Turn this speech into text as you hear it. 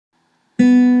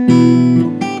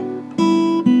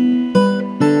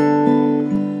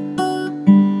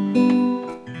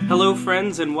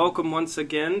friends, and welcome once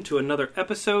again to another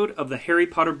episode of the Harry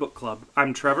Potter Book Club.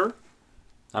 I'm Trevor.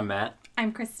 I'm Matt.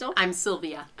 I'm Crystal. I'm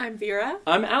Sylvia. I'm Vera.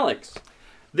 I'm Alex.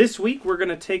 This week we're going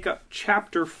to take up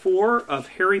Chapter 4 of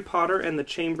Harry Potter and the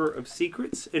Chamber of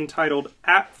Secrets, entitled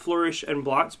At Flourish and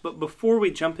Blots. But before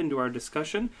we jump into our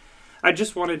discussion, I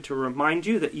just wanted to remind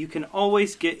you that you can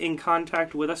always get in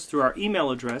contact with us through our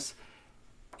email address,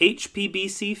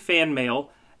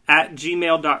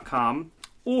 hpbcfanmail@gmail.com,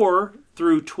 or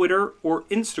through Twitter or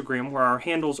Instagram, where our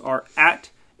handles are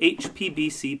at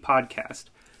HPBC Podcast.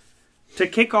 To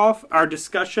kick off our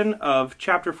discussion of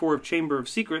Chapter 4 of Chamber of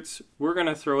Secrets, we're going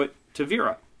to throw it to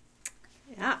Vera.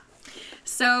 Yeah.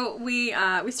 So we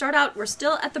start out, we're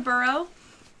still at the Burrow,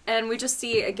 and we just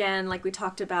see, again, like we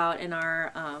talked about in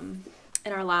our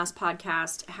last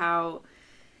podcast, how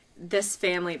this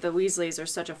family, the Weasleys, are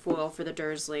such a foil for the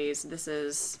Dursleys.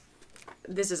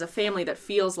 This is a family that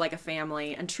feels like a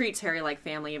family and treats Harry like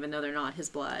family, even though they're not his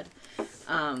blood.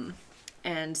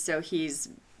 And so he's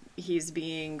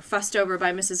being fussed over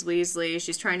by Mrs. Weasley.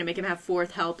 She's trying to make him have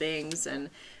fourth helpings, and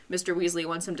Mr. Weasley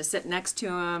wants him to sit next to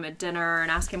him at dinner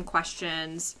and ask him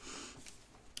questions.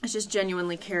 It's just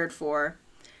genuinely cared for.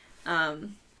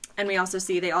 And we also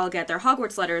see they all get their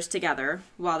Hogwarts letters together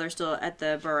while they're still at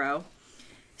the Burrow.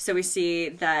 So we see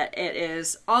that it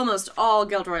is almost all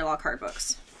Gilderoy Lockhart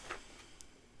books.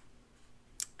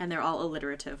 And they're all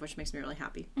alliterative, which makes me really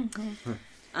happy.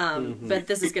 Mm-hmm. But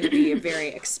this is going to be a very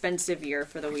expensive year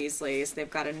for the Weasleys. They've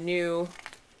got a new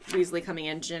Weasley coming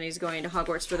in. Ginny's going to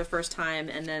Hogwarts for the first time,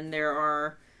 and then there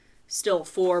are still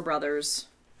 4 brothers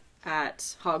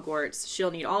at Hogwarts. She'll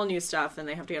need all new stuff, and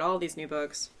they have to get all these new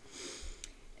books.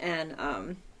 And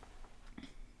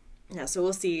yeah, so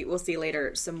we'll see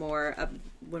later some more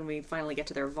when we finally get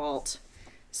to their vault,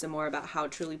 some more about how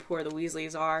truly poor the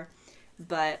Weasleys are.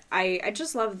 But I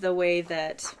just love the way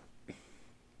that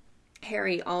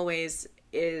Harry always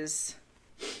is,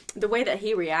 the way that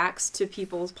he reacts to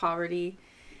people's poverty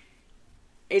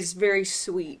is very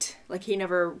sweet. Like, he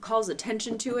never calls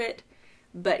attention to it,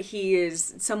 but he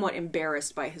is somewhat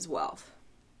embarrassed by his wealth.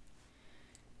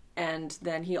 And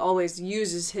then he always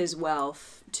uses his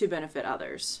wealth to benefit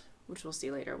others, which we'll see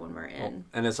later when we're in. Well,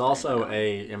 and it's also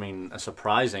a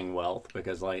surprising wealth,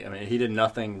 because, he did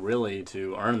nothing really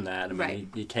to earn that. Right.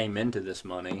 He came into this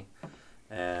money,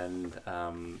 and,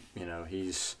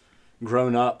 he's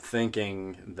grown up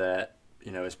thinking that,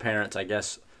 his parents, I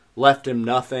guess, left him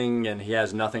nothing, and he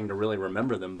has nothing to really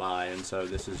remember them by, and so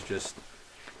this is just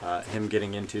him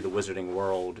getting into the wizarding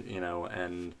world,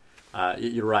 and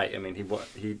you're right.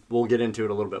 He will get into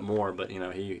it a little bit more, but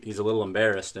he's a little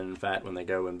embarrassed. And in fact, when they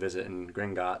go and visit in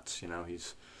Gringotts,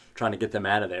 he's trying to get them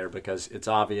out of there, because it's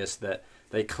obvious that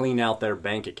they clean out their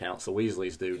bank accounts, the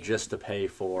Weasleys do, just to pay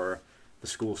for the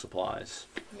school supplies.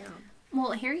 Yeah.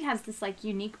 Well, Harry has this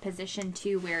unique position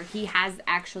too, where he has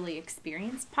actually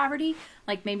experienced poverty.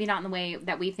 Maybe not in the way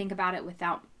that we think about it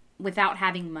without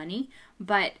having money,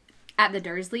 but at the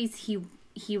Dursleys, he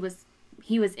was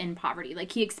in poverty.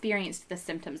 He experienced the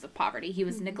symptoms of poverty. He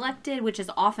was neglected, which is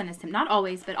often a symptom, not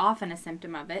always, but often a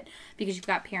symptom of it, because you've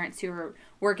got parents who are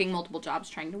working multiple jobs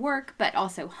trying to work, but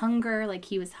also hunger.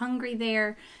 He was hungry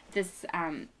there. This,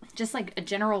 just a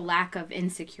general lack of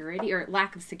insecurity or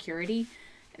lack of security.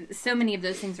 So many of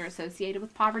those things are associated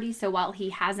with poverty. So while he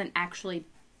hasn't actually,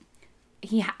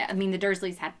 the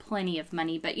Dursleys had plenty of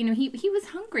money, but, he was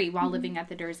hungry while living at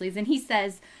the Dursleys. And he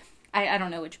says, I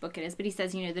don't know which book it is, but he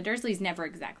says, the Dursleys never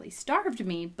exactly starved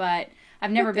me, but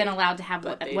I've never been allowed to have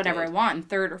whatever I want in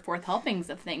third or fourth helpings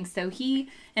of things. So he,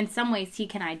 in some ways, he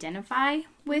can identify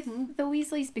with the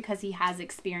Weasleys because he has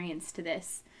experienced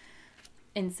this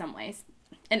in some ways.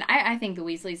 And I think the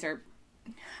Weasleys are,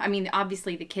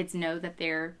 obviously the kids know that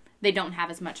they don't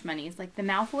have as much money as the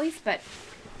Malfoys, but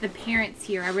the parents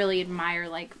here, I really admire,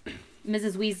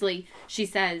 Mrs. Weasley, she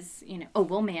says,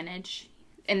 we'll manage.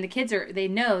 And the kids they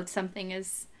know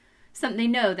they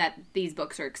know that these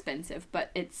books are expensive, but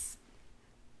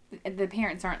the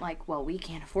parents aren't well, we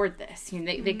can't afford this.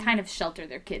 They kind of shelter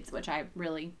their kids, which I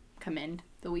really commend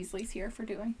the Weasleys here for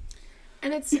doing.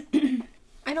 And it's, we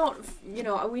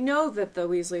know that the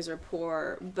Weasleys are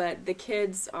poor, but the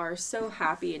kids are so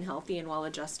happy and healthy and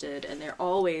well-adjusted, and they're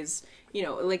always,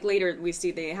 later we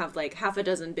see they have, half a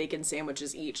dozen bacon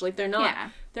sandwiches each. They're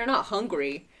not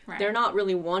hungry. Right. They're not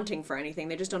really wanting for anything.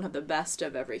 They just don't have the best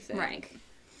of everything. Right.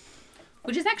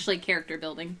 Which is actually character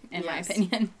building, in my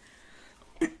opinion.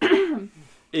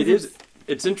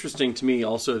 It's interesting to me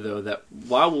also, though, that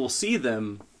while we'll see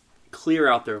them clear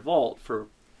out their vault for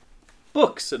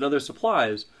books and other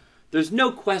supplies, there's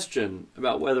no question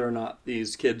about whether or not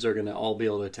these kids are going to all be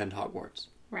able to attend Hogwarts.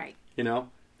 Right.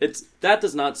 that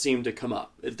does not seem to come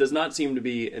up. It does not seem to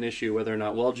be an issue whether or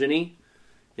not, well, Ginny,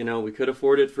 we could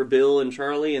afford it for Bill and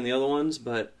Charlie and the other ones,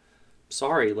 but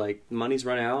sorry, like, money's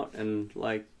run out, and,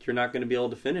 like, you're not going to be able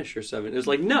to finish your 7. It's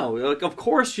like, no, like, of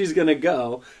course she's going to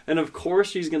go, and of course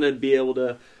she's going to be able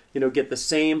to, get the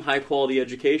same high-quality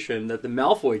education that the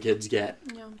Malfoy kids get.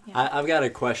 Yeah. I've got a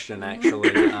question,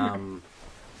 actually.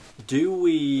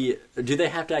 Do they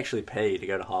have to actually pay to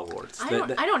go to Hogwarts?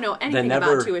 I don't know anything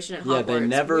about tuition at Hogwarts. Yeah, they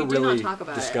never we do really not talk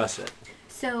about discuss it.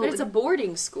 So, but it's a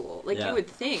boarding school. Like, you would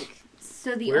think.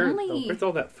 So where's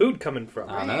all that food coming from?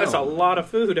 I know. That's a lot of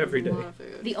food every day.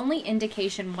 The only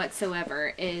indication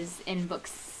whatsoever is in book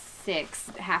 6,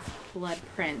 Half-Blood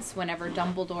Prince, whenever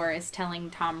Dumbledore is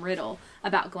telling Tom Riddle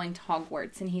about going to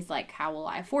Hogwarts, and he's like, how will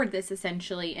I afford this,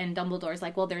 essentially? And Dumbledore's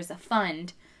like, well, there's a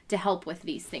fund to help with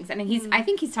these things. And I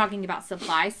think he's talking about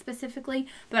supplies specifically,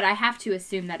 but I have to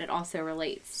assume that it also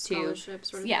relates to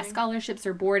scholarships sort of thing. Scholarships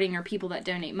or boarding or people that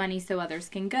donate money so others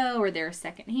can go, or there are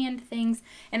secondhand things.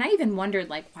 And I even wondered,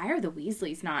 like, why are the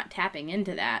Weasleys not tapping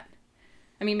into that?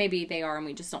 I mean, maybe they are and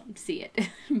we just don't see it.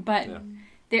 But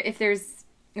if there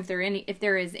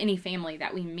is any family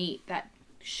that we meet that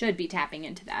should be tapping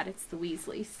into that, it's the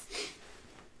Weasleys.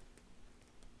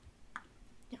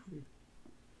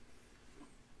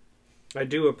 I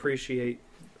do appreciate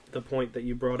the point that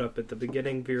you brought up at the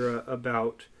beginning, Vera,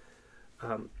 about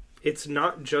it's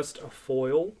not just a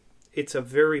foil, it's a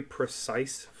very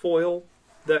precise foil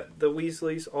that the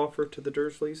Weasleys offer to the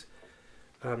Dursleys.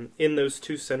 In those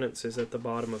 2 sentences at the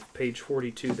bottom of page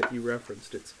 42 that you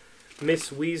referenced, it's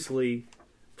Miss Weasley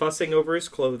fussing over his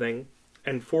clothing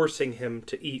and forcing him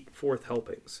to eat 4th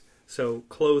helpings. So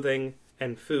clothing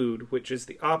and food, which is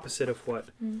the opposite of what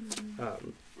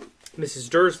Mrs.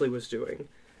 Dursley was doing,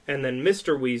 and then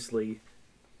Mr. Weasley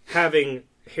having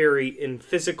Harry in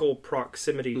physical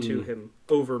proximity to him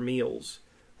over meals,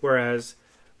 whereas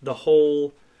the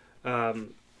whole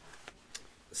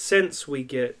sense we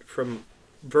get from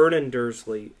Vernon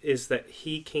Dursley is that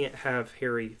he can't have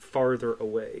Harry farther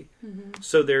away.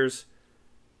 So there's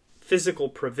physical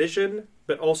provision,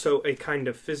 but also a kind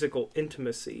of physical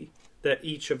intimacy that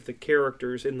each of the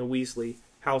characters in the Weasley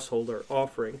household are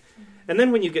offering. And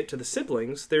then when you get to the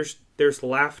siblings, there's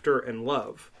laughter and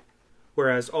love,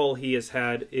 whereas all he has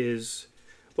had is,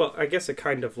 well, I guess a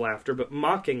kind of laughter, but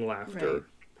mocking laughter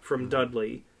from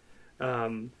Dudley,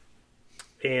 and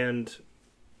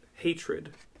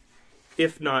hatred,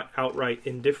 if not outright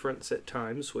indifference at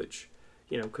times, which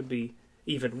could be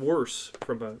even worse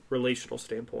from a relational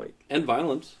standpoint. And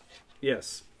violence.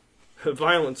 Yes,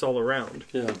 violence all around.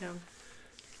 Yeah.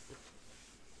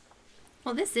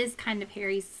 Well, this is kind of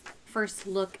Harry's first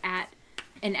look at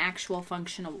an actual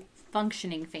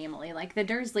functioning family. Like, the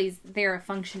Dursleys, they're a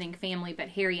functioning family, but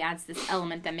Harry adds this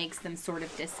element that makes them sort of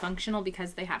dysfunctional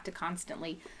because they have to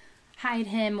constantly hide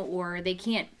him, or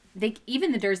even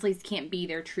the Dursleys can't be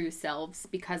their true selves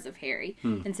because of Harry.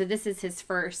 And so this is his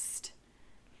first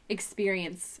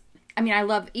experience. I mean, I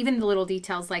love even the little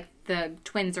details, like the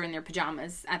twins are in their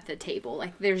pajamas at the table.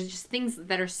 Like, there's just things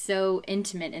that are so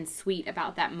intimate and sweet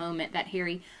about that moment that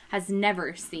Harry has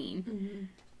never seen.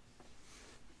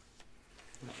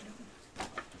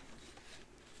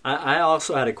 I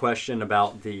also had a question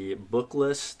about the book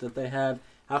list that they had.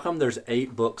 How come there's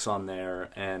 8 books on there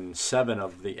and 7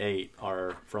 of the 8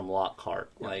 are from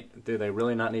Lockhart? Like, do they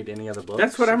really not need any other books?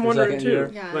 That's what I'm wondering too.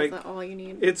 Yeah, like, is that all you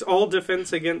need? It's all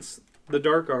defense against the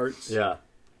dark arts. Yeah.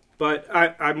 But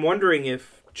I'm wondering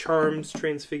if charms,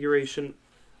 transfiguration,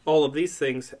 all of these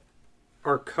things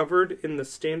are covered in the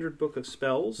standard book of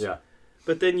spells. Yeah.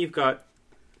 But then you've got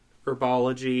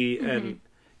herbology and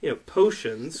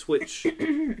potions, which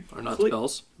Are not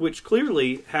spells. which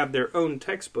clearly have their own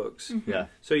textbooks. Yeah.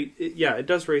 So it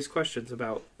does raise questions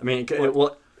about. I mean,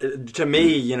 to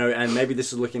me, and maybe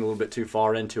this is looking a little bit too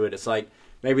far into it. It's like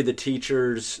maybe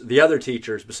the other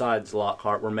teachers besides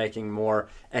Lockhart were making more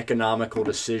economical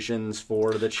decisions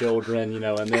for the children,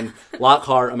 and then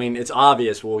Lockhart, I mean, it's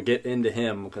obvious. We'll get into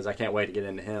him because I can't wait to get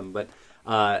into him. But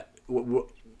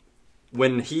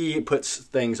when he puts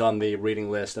things on the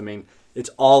reading list, I mean, it's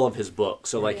all of his books.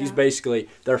 So, like, he's basically,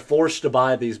 they're forced to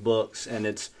buy these books, and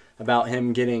it's about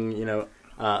him getting,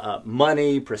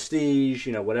 money, prestige,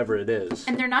 whatever it is.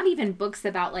 And they're not even books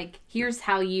about, like, here's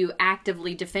how you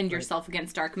actively defend yourself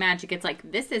against dark magic. It's like,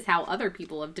 this is how other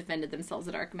people have defended themselves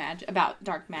about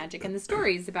dark magic, and the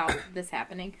stories about this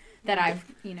happening that I've,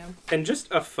 And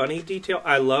just a funny detail,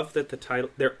 I love that the title,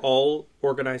 they're all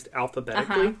organized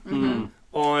alphabetically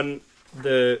on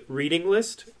the reading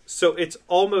list. So it's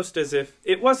almost as if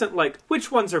it wasn't like, which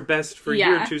ones are best for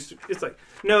year 2. It's like,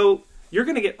 no, you're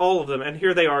going to get all of them, and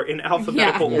here they are in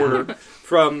alphabetical order,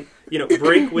 from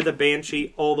break with a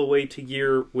banshee all the way to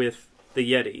year with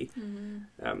the Yeti.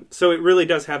 So it really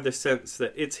does have the sense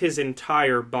that it's his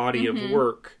entire body of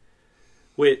work,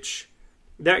 which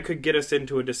that could get us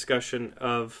into a discussion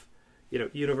of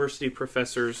university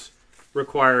professors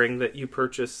requiring that you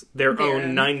purchase their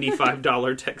own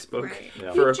 $95 textbook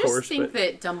for a course. I just think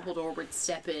that Dumbledore would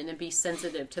step in and be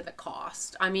sensitive to the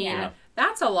cost. I mean,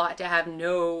 that's a lot to have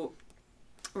no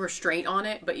restraint on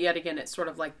it, but yet again, it's sort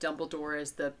of like Dumbledore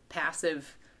is the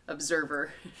passive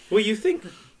observer. Well, you think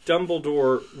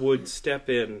Dumbledore would step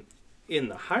in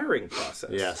the hiring process?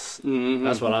 Yes,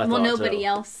 that's what I thought. Well, nobody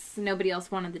else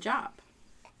wanted the job.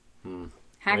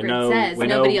 Hagrid says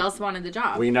nobody else wanted the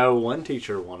job. We know one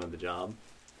teacher wanted the job.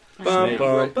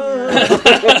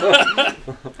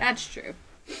 That's true.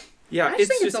 Yeah, I just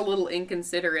think it's a little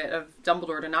inconsiderate of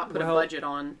Dumbledore to not put a budget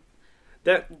on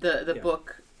the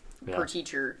book per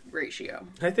teacher ratio.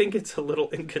 I think it's a little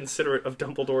inconsiderate of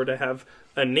Dumbledore to have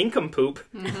a nincompoop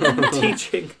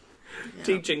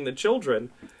teaching the children,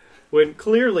 when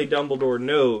clearly Dumbledore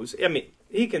knows. I mean,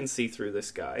 he can see through this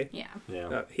guy.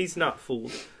 Yeah. He's not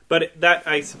fooled. But that,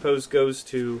 I suppose, goes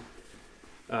to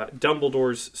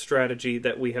Dumbledore's strategy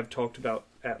that we have talked about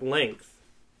at length,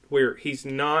 where he's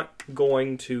not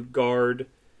going to guard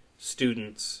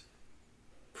students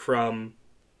from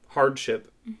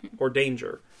hardship or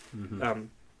danger.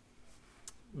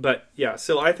 But yeah,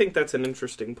 so I think that's an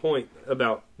interesting point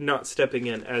about not stepping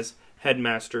in as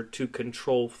headmaster to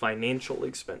control financial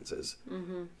expenses.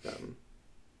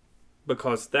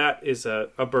 Because that is a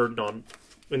burden on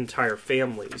entire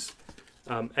families,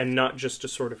 and not just a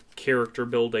sort of character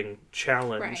building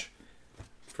challenge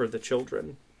for the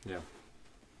children.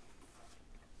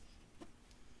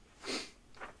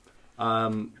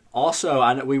 Also,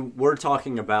 I know we were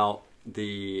talking about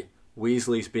the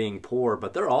Weasleys being poor,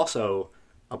 but they're also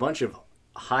a bunch of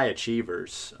high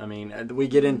achievers. I mean, we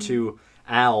get into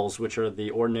owls, which are the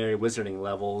ordinary wizarding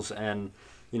levels, and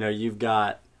you've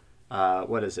got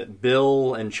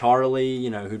Bill and Charlie,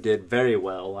 who did very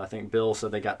well. I think Bill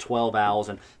said they got 12 owls,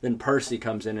 and then Percy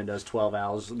comes in and does 12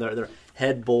 owls. They're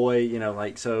head boy,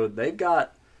 so they've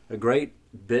got a great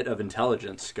bit of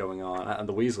intelligence going on.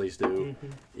 The Weasleys do,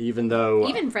 even though...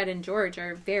 Even Fred and George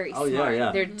are very smart.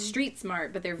 Yeah. They're street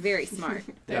smart, but they're very smart.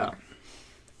 Yeah.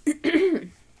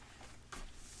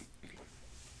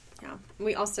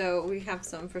 We have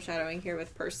some foreshadowing here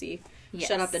with Percy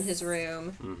shut up in his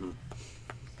room.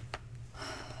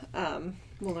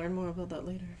 We'll learn more about that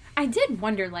later. I did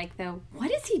wonder, though,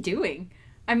 what is he doing?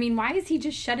 I mean, why is he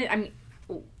just shut it? I mean,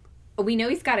 we know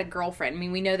he's got a girlfriend. I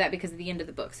mean, we know that because of the end of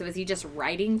the book. So is he just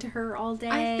writing to her all day?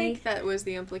 I think that was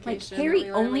the implication. Harry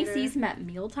only sees him at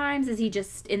mealtimes. Is he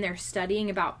just in there studying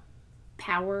about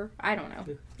power? I don't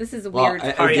know. This is a weird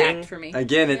fact for me.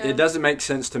 Again, it doesn't make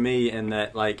sense to me in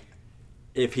that,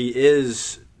 if he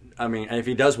is... I mean, if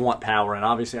he does want power, and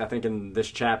obviously I think in this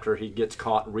chapter he gets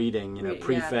caught reading,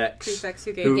 prefects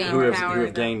who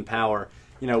have gained power.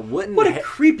 Wouldn't... What a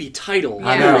creepy title.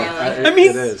 I know. I mean,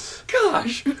 it is.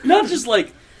 Gosh, not just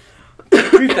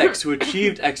prefects who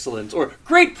achieved excellence, or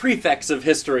great prefects of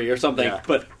history or something,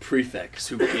 but prefects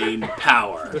who gained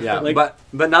power. Yeah,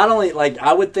 but not only,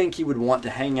 I would think he would want to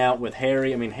hang out with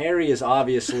Harry. I mean, Harry is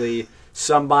obviously...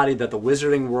 somebody that the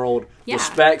wizarding world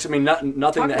respects. I mean,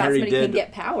 nothing that Harry did can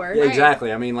get power. Yeah,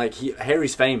 exactly. I mean,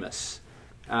 Harry's famous,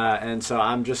 and so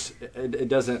I'm just it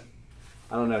doesn't.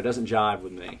 I don't know. It doesn't jive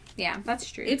with me. Yeah, that's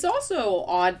true. It's also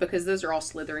odd because those are all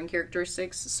Slytherin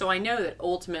characteristics. So I know that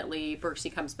ultimately Percy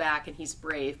comes back and he's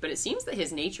brave, but it seems that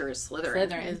his nature is Slytherin.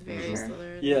 Slytherin is very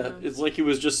Slytherin. Yeah, it's like he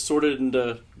was just sorted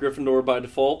into Gryffindor by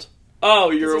default.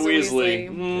 Oh, you're a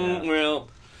Weasley. Well.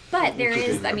 But there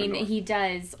is, I mean, he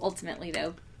does ultimately,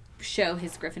 though, show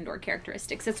his Gryffindor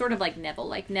characteristics. It's sort of like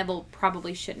Neville. Neville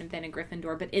probably shouldn't have been a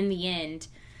Gryffindor, but in the end,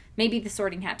 maybe the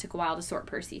sorting hat took a while to sort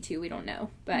Percy, too. We don't know.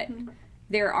 But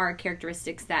there are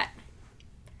characteristics that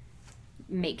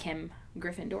make him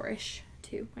Gryffindorish,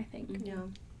 too, I think. Yeah.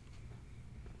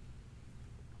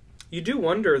 You do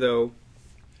wonder, though,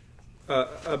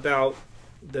 about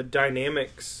the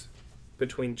dynamics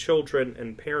between children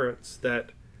and parents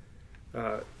that...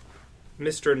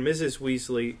 Mr. and Mrs.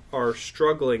 Weasley are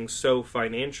struggling so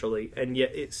financially, and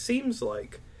yet it seems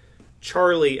like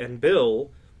Charlie and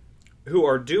Bill, who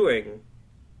are doing,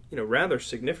 rather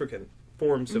significant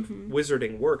forms of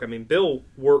wizarding work. I mean, Bill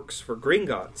works for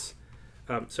Gringotts,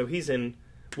 so he's in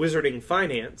wizarding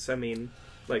finance. I mean,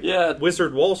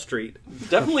 Wizard Wall Street.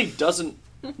 Definitely doesn't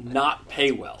not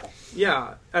pay well.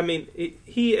 Yeah, I mean,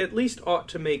 he at least ought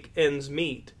to make ends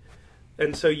meet,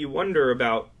 and so you wonder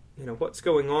about, what's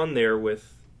going on there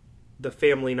with the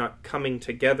family not coming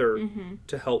together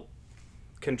to help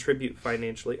contribute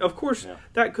financially. Of course,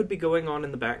 that could be going on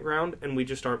in the background, and we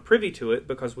just aren't privy to it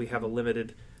because we have a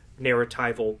limited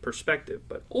narratival perspective.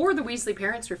 But or the Weasley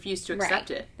parents refuse to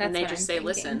accept it, and they just say, thinking.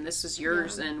 "Listen, this is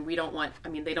yours, and we don't want." I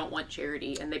mean, they don't want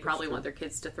charity, and they probably want their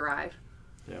kids to thrive.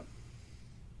 Yeah.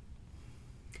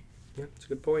 Yeah, that's a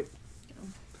good point.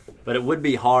 But it would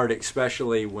be hard,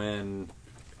 especially when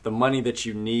the money that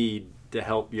you need to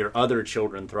help your other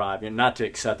children thrive, not to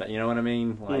accept that. You know what I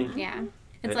mean? Like, yeah.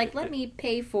 It's like, let me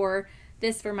pay for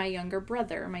this for my younger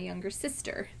brother, my younger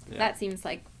sister. Yeah. That seems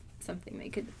like something they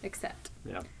could accept.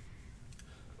 Yeah.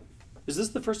 Is this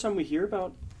the first time we hear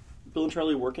about Bill and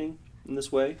Charlie working in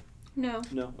this way? No.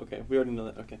 No? Okay. We already know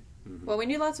that. Okay. Well, we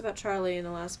knew lots about Charlie in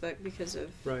the last book because of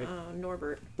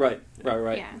Norbert. Right.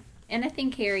 Yeah. And I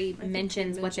think Harry Ron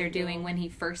mentions what they're mentioned doing Bill. when he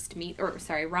first meets,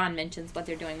 Ron mentions what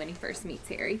they're doing when he first meets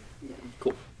Harry.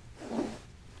 Cool.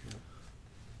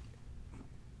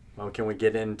 Well, can we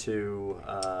get into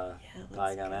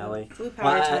Diagon Alley? Flu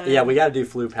powder time. Yeah, we got to do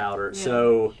flu powder. Yeah.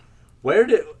 So, where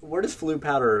does flu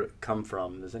powder come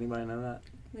from? Does anybody know that?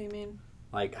 What do you mean?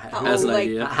 Like, As an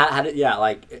idea. How did,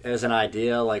 like as an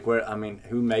idea, like where? I mean,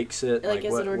 who makes it? Like,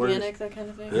 is what, it organic, that kind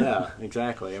of thing? Yeah,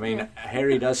 exactly. I mean,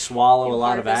 Harry does swallow a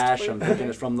lot of harvest ash. flu I'm thinking powder.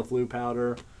 it's from the flu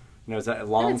powder. Is that No,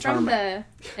 long term?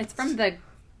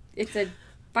 it's a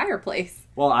fireplace.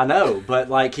 Well, I know, but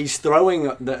like he's throwing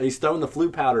the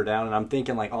flu powder down, and I'm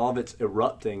thinking like all of it's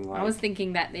erupting. Like, I was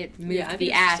thinking that it moved I think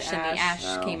the it's just ash, and the ash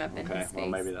Oh, came up in okay. his face. Well,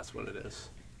 maybe that's what it is.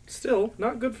 Still,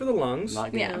 not good for the lungs.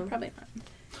 Not good. Yeah, No. probably not.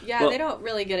 Yeah, Well- they don't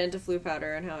really get into flu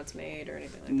powder and how it's made or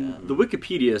anything like that. The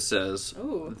Wikipedia says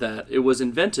Ooh. that it was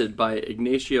invented by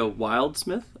Ignacio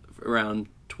Wildsmith around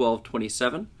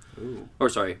 1227. Ooh. Or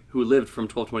sorry, who lived from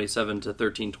 1227 to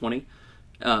 1320.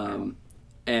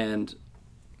 And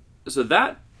so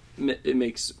that it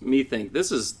makes me think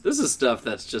this is stuff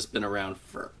that's just been around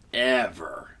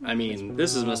forever. I mean,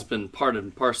 this must have been part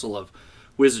and parcel of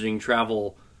wizarding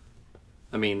travel.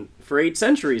 I mean, for 8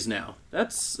 centuries now.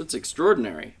 That's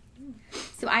extraordinary.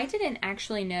 So I didn't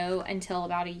actually know until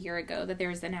about a year ago that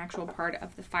there's an actual part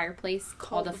of the fireplace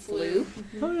called a the flue.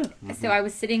 Oh yeah. So I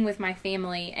was sitting with my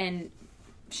family, and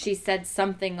she said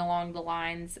something along the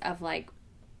lines of like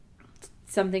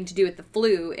something to do with the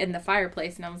flue in the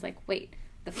fireplace, and I was like, wait,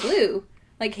 the flue?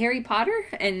 Like Harry Potter?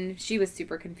 And she was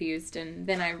super confused, and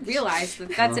then I realized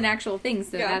that that's an actual thing,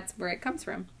 so that's where it comes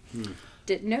from.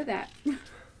 Didn't know that.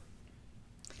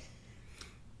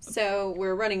 So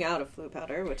we're running out of flu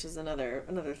powder, which is another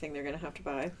thing they're going to have to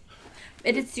buy.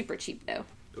 It is super cheap, though.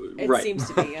 It Right. seems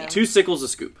to be, yeah. 2 sickles a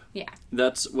scoop. Yeah.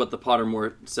 That's what the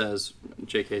Pottermore says,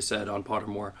 JK said on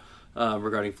Pottermore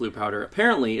regarding flu powder.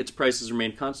 Apparently, its price has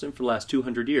remained constant for the last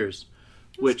 200 years,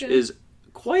 which good. is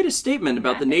quite a statement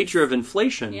about the That is- nature of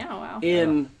inflation Yeah, wow.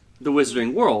 in the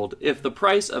wizarding world. If the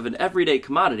price of an everyday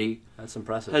commodity That's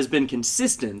impressive. has been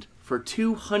consistent for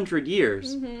 200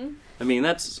 years, I mean,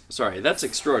 that's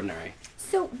extraordinary.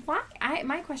 So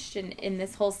my question in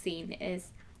this whole scene is,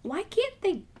 why can't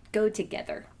they go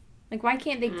together? Like, why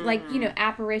can't they,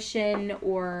 apparition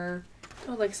or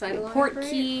Oh, like Sidalon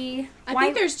Portkey? I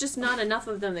think there's just not enough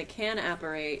of them that can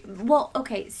apparate. Well,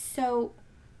 okay, so,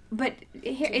 but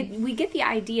here we get the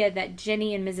idea that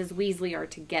Ginny and Mrs. Weasley are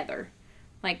together.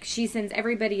 Like, she sends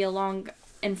everybody along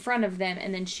in front of them,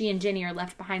 and then she and Ginny are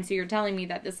left behind. So you're telling me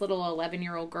that this little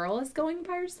 11-year-old girl is going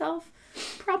by herself?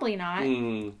 Probably not. I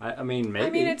mean, maybe. I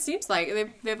mean, it seems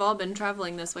like they've all been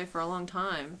traveling this way for a long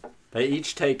time. They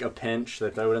each take a pinch, they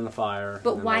throw it in the fire.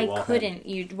 But and then they why walk couldn't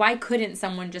you? Why couldn't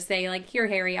someone just say, like, "Here,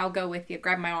 Harry, I'll go with you.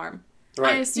 Grab my arm."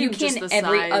 I assume You just can the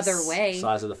every size, other way.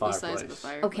 Size of the the fireplace. size of the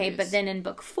fireplace. Okay, but then in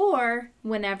book 4,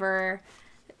 whenever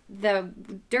the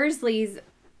Dursleys,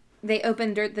 they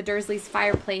opened the Dursleys'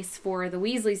 fireplace for the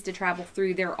Weasleys to travel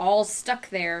through, they're all stuck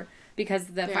there because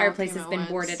the They all fireplace came has at been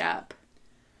once. boarded up.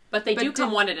 But they do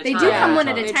come one at a They time. do come Yeah. one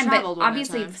at a They time, but traveled one at a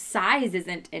obviously time. size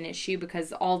isn't an issue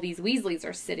because all these Weasleys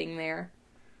are sitting there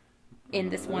in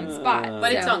this one spot.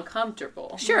 But it's So-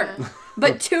 uncomfortable. Sure.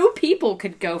 But 2 people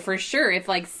could go for sure if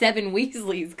like 7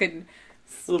 Weasleys could.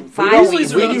 Well, Five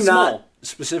Weasleys are We really do small. not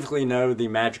specifically know the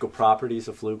magical properties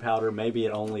of flu powder. Maybe it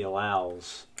only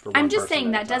allows for one I'm just person saying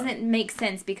at that a time. doesn't make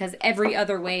sense because every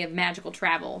other way of magical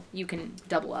travel you can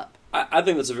double up. I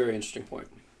think that's a very interesting point.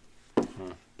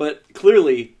 But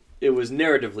clearly, it was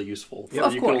narratively useful. Yeah.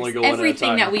 Of You course, can only go one at a everything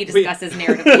time. that we discuss is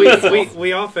narrative.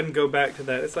 we often go back to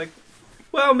that. It's like,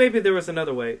 well, maybe there was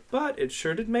another way, but it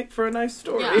sure did make for a nice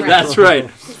story. Yeah. That's right.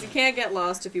 Because you can't get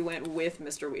lost if you went with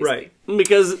Mr. Weasley. Right.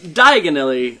 Because Diagon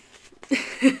Alley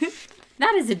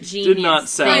That is a genius. Did not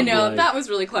sound I know, like... that was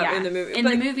really clever in the movie. In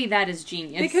the movie, that is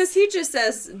genius. Because he just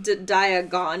says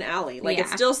Diagon Alley. Like, Yeah.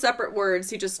 it's still separate words.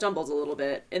 He just stumbles a little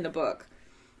bit in the book.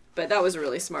 But that was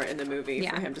really smart in the movie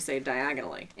for him to say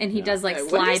diagonally. And he does, like,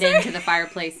 Wait, what did slide you say? into the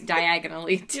fireplace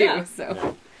diagonally, too. Yeah.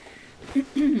 So,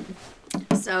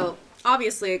 So,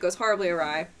 obviously, it goes horribly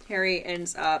awry. Harry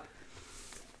ends up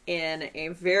in a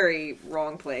very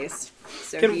wrong place.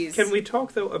 So Can we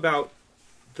talk though about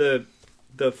the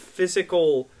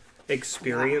physical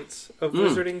experience of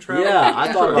wizarding travel? Yeah,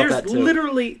 I thought about There's that too.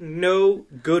 literally no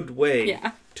good way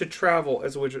Yeah. to travel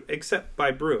as a wizard except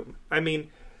by broom. I mean,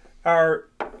 our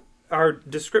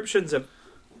descriptions of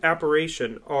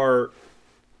apparition are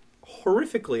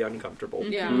horrifically uncomfortable.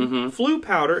 Yeah. Mm-hmm. Flu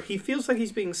powder, he feels like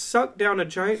he's being sucked down a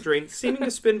giant drain, seeming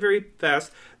to spin very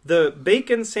fast. The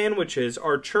bacon sandwiches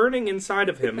are churning inside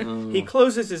of him. He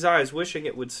closes his eyes, wishing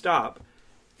it would stop.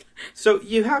 So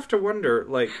you have to wonder,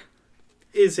 like,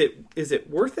 is it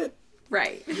worth it?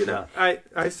 Right. You know,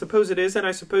 I suppose it is, and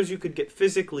I suppose you could get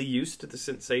physically used to the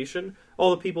sensation.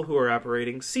 All the people who are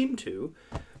apparating seem to,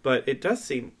 but it does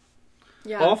seem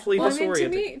awfully disorienting. I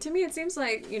mean, to me, it seems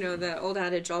like, the old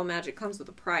adage, all magic comes with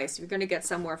a price. You're going to get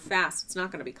somewhere fast. It's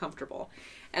not going to be comfortable.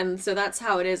 And so that's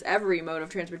how it is every mode of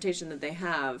transportation that they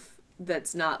have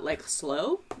that's not, like,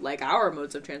 slow, like our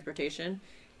modes of transportation,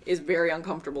 is very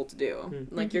uncomfortable to do.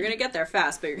 Mm-hmm. Like, you're going to get there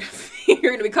fast, but you're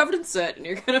going to be covered in soot, and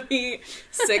you're going to be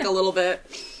sick a little bit.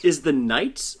 Is the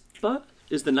night bus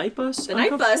The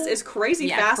night bus is crazy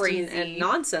fast crazy. and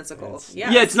nonsensical.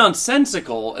 Yeah, it's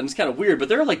nonsensical, and it's kind of weird, but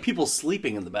there are, like, people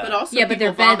sleeping in the back. But also Yeah, but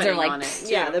their people beds are, vomiting like, on it,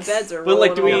 too. Yeah, the beds are But,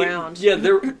 like, rolling do we... around.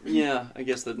 Yeah, I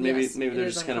guess that maybe Yes, maybe it they're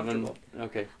is just kind of... uncomfortable.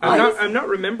 Okay. I'm not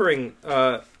remembering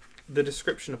the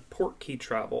description of portkey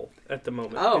travel at the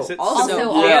moment. Oh, Is it also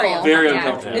similar? awful. very Yeah.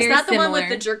 uncomfortable. Is Very that the one with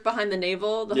similar. the jerk behind the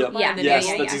navel? The Yep. hook behind the Yeah,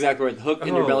 navel? That's exactly right. The hook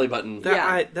in your belly button.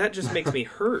 That just makes me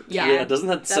hurt. Yeah. Doesn't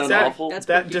that sound That, awful? That's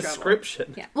that portkey travel.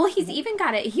 description. Yeah. Well, he's even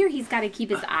got it here. He's got to keep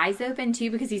his eyes open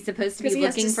too because he's supposed to 'Cause be he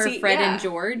has looking to for see- Fred yeah. and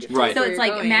George. Right. So Where it's you're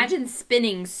like going. imagine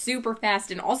spinning super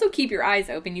fast and also keep your eyes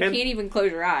open. You And- can't even close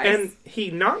your eyes. And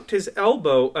he knocked his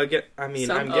elbow again. I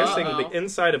mean, I'm guessing Uh-oh. the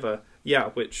inside of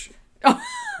which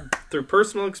through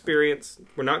personal experience,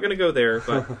 we're not going to go there,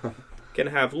 but can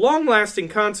have long-lasting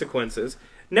consequences.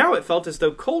 Now it felt as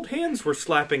though cold hands were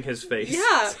slapping his face.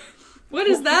 Yeah. What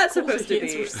is that supposed to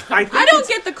be? I think I don't it's-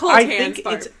 get the cold I hands think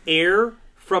part. it's air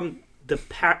from the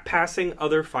passing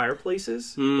other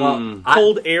fireplaces. Well,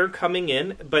 Cold air coming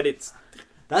in, but it's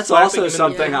that's slapping also him in the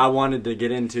something face. I wanted to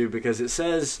get into because it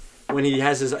says when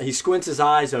he squints his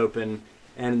eyes open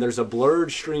and there's a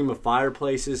blurred stream of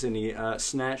fireplaces and he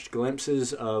snatched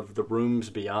glimpses of the rooms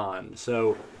beyond.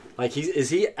 So, like, is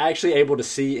he actually able to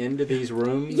see into these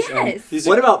rooms? Yes. And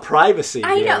what about privacy?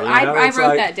 I here, know. you I It's wrote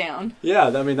like- that down. Yeah,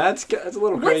 I mean that's a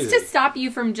little What's crazy. to stop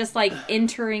you from just like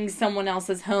entering someone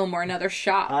else's home or another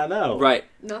shop? I know. Right.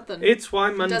 Nothing. it's why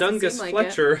Doesn't Mundungus seem like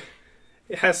Fletcher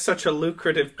has such a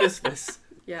lucrative business.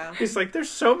 Yeah. He's like, there's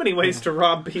so many ways to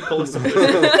rob people.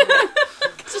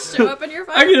 Just show up in your I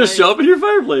fireplace. can just show up in your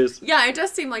fireplace. Yeah, it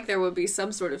does seem like there would be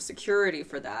some sort of security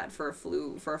for that for a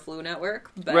flu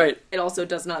network, but Right. it also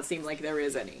does not seem like there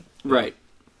is any. Right.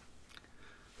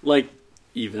 Like,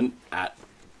 even at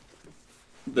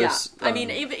this... yeah, I mean,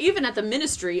 even at the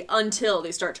ministry until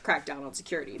they start to crack down on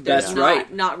security. That's There's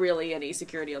right. Not really any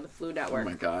security on the flu Oh network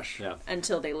my gosh. Yeah.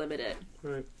 until they limit it.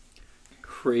 Right.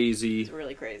 Crazy. It's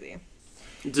really crazy.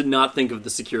 Did not think of the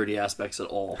security aspects at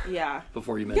all Yeah.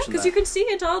 before you Yeah, mentioned because that. you can see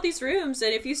into all these rooms,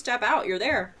 and if you step out, you're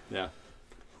there. Yeah.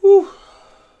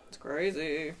 It's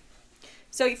crazy.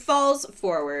 So he falls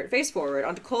face forward,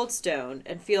 onto cold stone,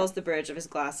 and feels the bridge of his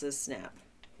glasses snap.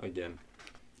 Again.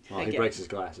 Well, he Again. breaks his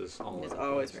glasses. all He's over the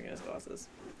always place. bringing his glasses.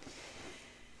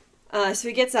 So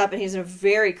he gets up, and he's in a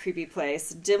very creepy place.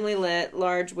 Dimly lit,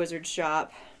 large wizard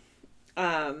shop.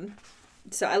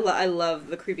 So I love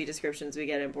the creepy descriptions we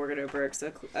get in Borgin O'Berg.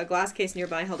 So a glass case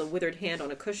nearby held a withered hand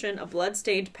on a cushion, a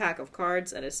blood-stained pack of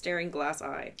cards, and a staring glass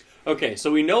eye. Okay,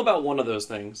 so we know about one of those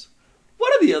things.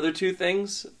 What are the other two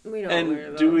things? We don't And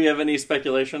learn do about. we have any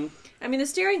speculation? I mean, the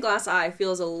staring glass eye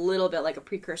feels a little bit like a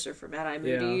precursor for Mad Eye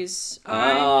Yeah. Moody's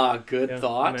eye. Ah, good Yeah,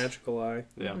 thought. magical eye.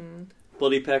 Yeah.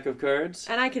 Bloody pack of cards.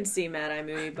 And I can see Mad Eye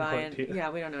Moody buying. idea. Yeah,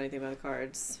 we don't know anything about the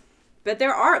cards, but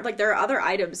there are other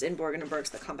items in Borgin and Burke's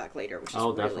that come back later, which is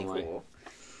Oh, really definitely. cool.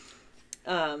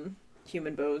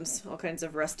 Human bones, all kinds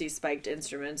of rusty spiked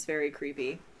instruments, very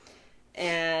creepy.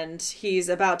 And he's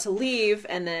about to leave,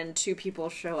 and then two people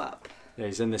show up. Yeah,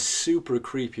 he's in this super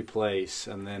creepy place,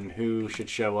 and then who should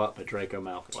show up but Draco Two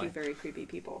Malfoy? very creepy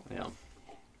people. Yeah.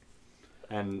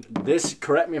 And this,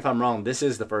 correct me if I'm wrong, this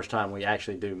is the first time we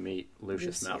actually do meet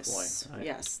Lucius Malfoy. Right?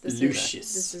 Yes,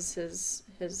 Lucius. This is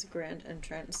his grand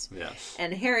entrance. Yes.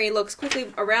 And Harry looks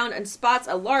quickly around and spots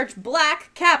a large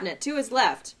black cabinet to his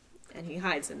left, and he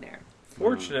hides in there.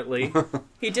 Fortunately,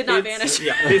 He did not vanish.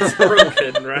 Yeah, it's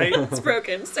broken, right? It's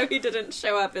broken, so he didn't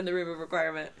show up in the room of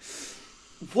requirement.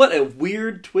 What a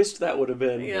weird twist that would have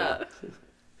been. Yeah.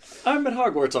 I'm at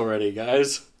Hogwarts already,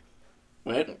 guys.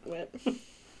 What?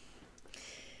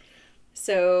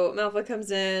 So Malfoy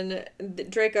comes in.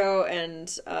 Draco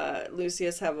and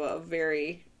Lucius have a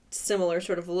very similar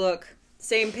sort of look.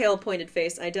 Same pale, pointed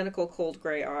face, identical cold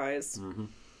gray eyes. Mm-hmm.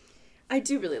 I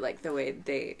do really like the way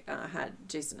they had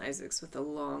Jason Isaacs with the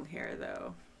long hair,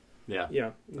 though. Yeah.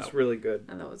 Yeah, it's really good.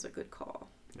 And that was a good call.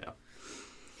 Yeah.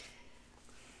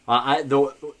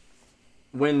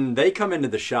 When they come into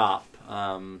the shop,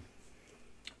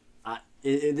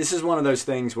 this is one of those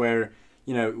things where,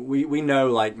 you know, we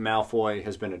know, like, Malfoy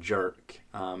has been a jerk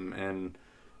in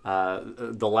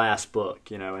the last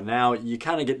book, you know, and now you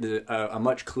kind of get a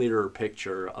much clearer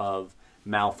picture of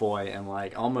Malfoy and,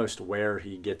 like, almost where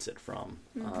he gets it from.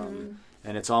 Mm-hmm.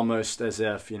 And it's almost as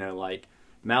if, you know, like,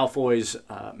 Malfoy's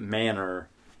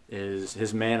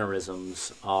his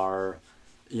mannerisms are,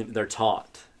 they're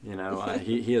taught, you know.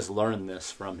 He has learned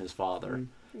this from his father.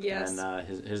 Yes.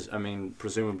 And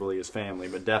presumably his family,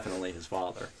 but definitely his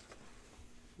father.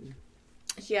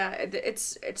 Yeah,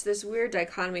 it's this weird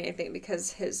dichotomy, I think,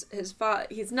 because his father,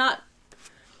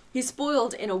 he's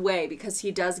spoiled in a way because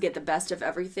he does get the best of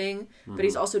everything, but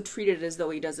he's also treated as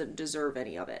though he doesn't deserve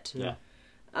any of it. Yeah.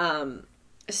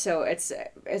 So it's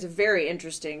a very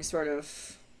interesting sort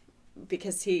of,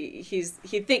 because he's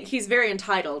very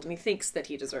entitled and he thinks that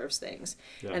he deserves things,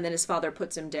 and then his father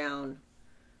puts him down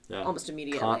almost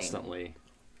immediately, constantly.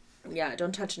 Yeah,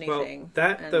 don't touch anything.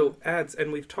 Well, though adds,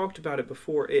 and we've talked about it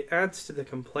before, it adds to the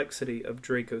complexity of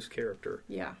Draco's character.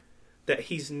 Yeah. That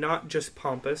he's not just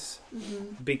pompous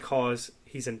because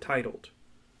he's entitled.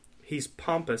 He's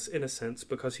pompous, in a sense,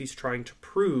 because he's trying to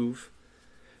prove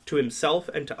to himself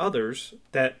and to others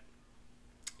that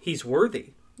he's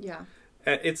worthy. Yeah.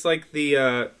 It's like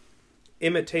the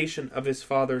imitation of his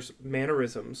father's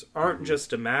mannerisms aren't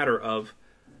just a matter of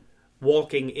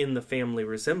walking in the family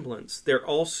resemblance. They're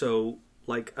also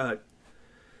like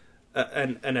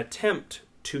an attempt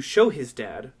to show his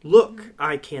dad, look,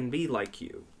 I can be like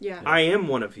you. Yeah. I am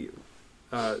one of you.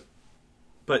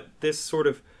 But this sort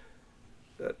of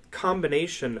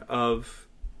combination of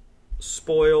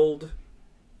spoiled,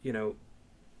 you know,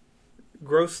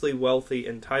 grossly wealthy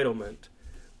entitlement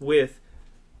with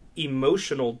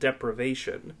emotional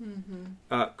deprivation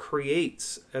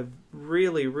creates a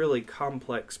really, really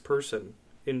complex person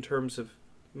in terms of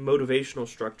motivational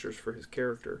structures for his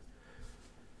character.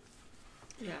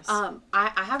 Yes. I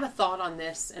have a thought on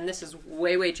this, and this is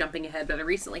way jumping ahead, but I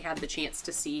recently had the chance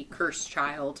to see Cursed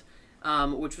Child,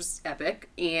 which was epic,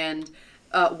 and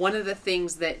one of the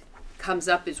things that comes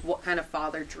up is what kind of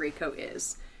father Draco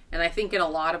is. And I think in a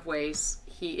lot of ways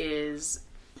he is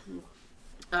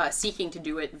seeking to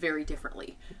do it very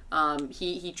differently.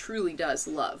 He truly does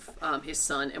love his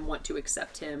son and want to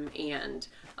accept him, and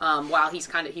while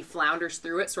he flounders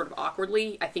through it sort of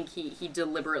awkwardly, I think he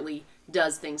deliberately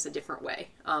does things a different way,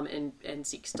 and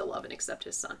seeks to love and accept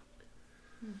his son.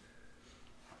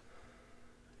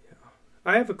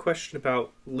 I have a question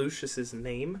about Lucius's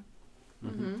name.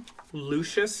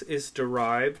 Lucius is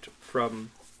derived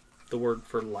from the word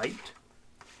for light.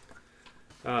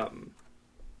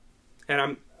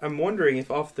 And I'm wondering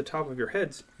if off the top of your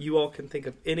heads you all can think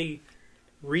of any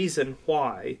reason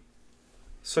why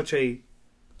such a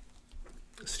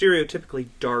stereotypically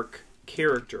dark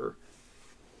character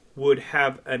would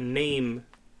have a name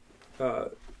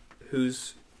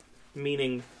whose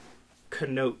meaning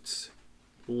connotes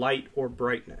light or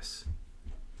brightness.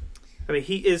 I mean,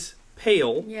 he is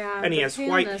pale, and he has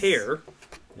white hair.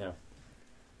 Yeah.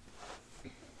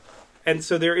 And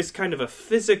so there is kind of a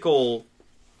physical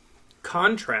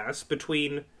contrast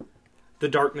between the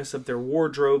darkness of their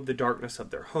wardrobe, the darkness of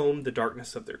their home, the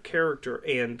darkness of their character,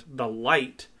 and the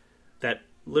light that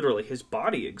literally his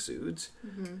body exudes.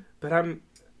 But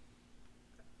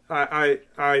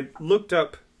I looked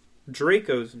up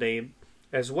Draco's name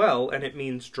as well, and it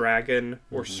means dragon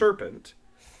or serpent.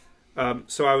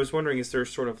 So I was wondering, is there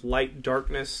sort of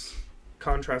light-darkness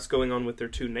contrast going on with their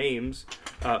two names?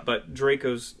 But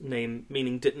Draco's name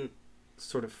meaning didn't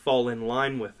sort of fall in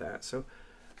line with that. So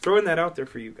throwing that out there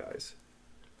for you guys.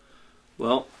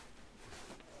 Well,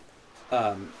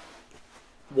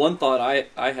 one thought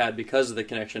I had because of the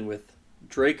connection with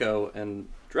Draco and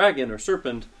dragon or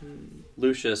serpent,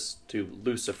 Lucius to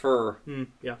Lucifer,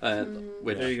 Yeah.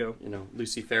 which, There you go.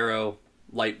 Lucifero,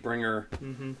 Lightbringer.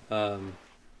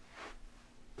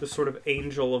 The sort of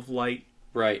angel of light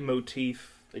Right,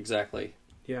 motif. exactly.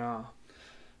 Yeah.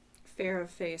 Fair of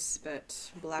face,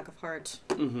 but black of heart,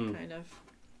 Mm-hmm. kind of.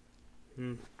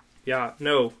 Yeah,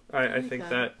 no, I like think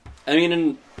that. I mean,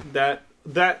 and that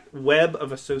web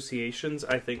of associations,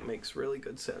 I think, makes really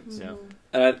good sense. Yeah,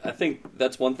 and I think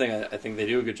that's one thing I think they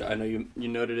do a good job. I know you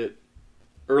noted it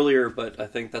earlier, but I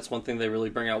think that's one thing they really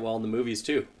bring out well in the movies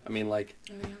too. I mean, like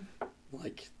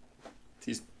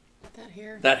these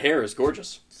that hair is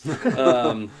gorgeous,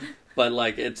 but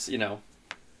like it's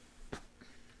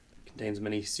contains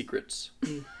many secrets.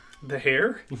 The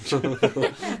hair?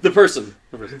 The person.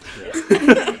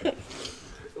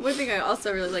 One thing I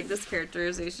also really like this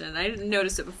characterization, I didn't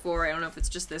notice it before, I don't know if it's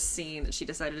just this scene that she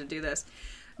decided to do this.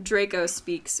 Draco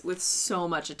speaks with so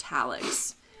much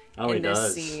italics in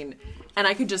this scene. And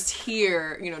I could just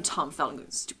hear, Tom Felton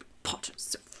going, stupid Potter,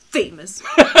 so famous,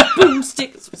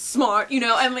 boomstick, so smart,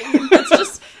 and like,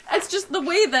 it's just the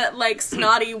way that, like,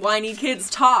 snotty, whiny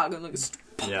kids talk. I'm like,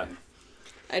 Yeah.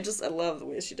 I love the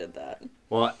way she did that.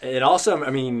 Well, it also, I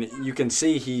mean, you can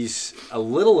see he's a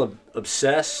little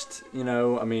obsessed,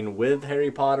 with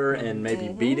Harry Potter and maybe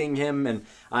beating him. And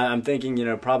I'm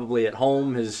thinking, probably at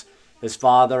home, his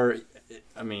father,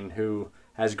 who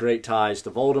has great ties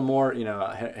to Voldemort.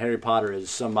 Harry Potter is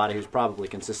somebody who's probably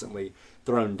consistently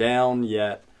thrown down,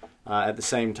 yet at the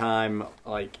same time,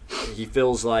 like, he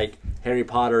feels like Harry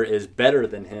Potter is better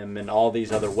than him in all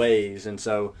these other ways. And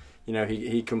so,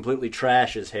 he completely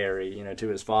trashes Harry, to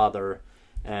his father.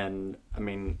 And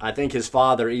I think his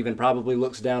father even probably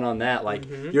looks down on that, like,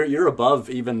 you're above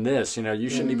even this, you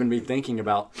shouldn't even be thinking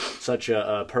about such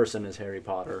a person as Harry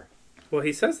Potter. Well,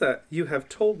 he says that, you have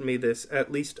told me this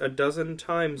at least a dozen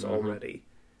times already,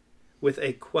 with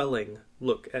a quelling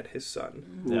look at his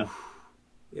son.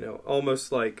 Yeah.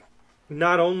 Almost like,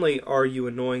 not only are you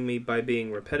annoying me by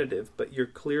being repetitive, but you're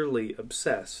clearly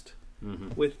obsessed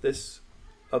with this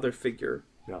other figure.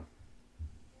 Yeah.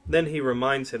 Then he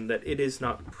reminds him that it is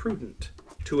not prudent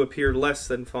to appear less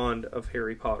than fond of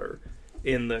Harry Potter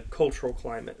in the cultural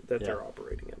climate that they're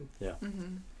operating in. Yeah.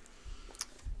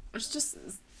 It's just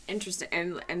interesting,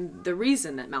 and the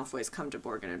reason that Malfoy's come to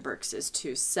Borgin and Burke's is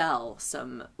to sell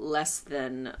some less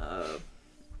than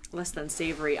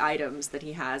savory items that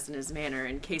he has in his manor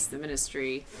in case the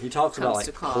Ministry. He talks about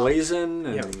like poison.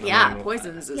 And,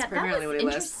 poisons is primarily what he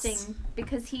lists. Interesting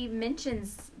because he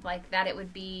mentions like that it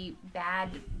would be bad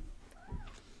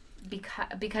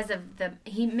because of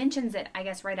he mentions it, I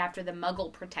guess, right after the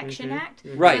Muggle Protection Act.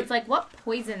 Right. So it's like, what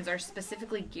poisons are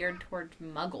specifically geared toward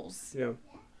Muggles? Yeah.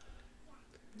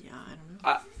 Yeah, I don't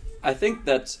know. I think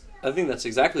that's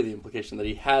exactly the implication, that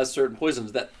he has certain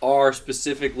poisons that are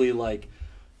specifically like,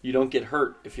 you don't get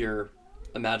hurt if you're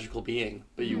a magical being,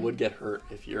 but you would get hurt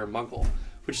if you're a Muggle,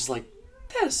 which is like,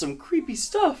 that is some creepy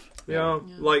stuff. Yeah,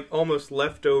 like almost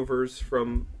leftovers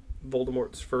from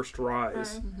Voldemort's first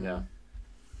rise. Yeah.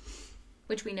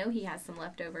 Which we know he has some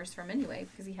leftovers from anyway,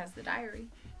 because he has the diary.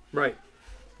 Right.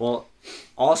 Well,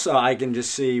 also I can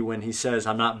just see when he says,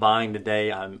 "I'm not buying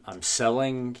today, I'm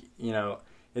selling."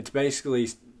 It's basically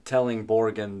telling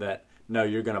Borgin that no,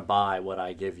 you're going to buy what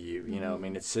I give you.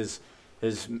 It's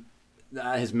his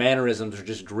mannerisms are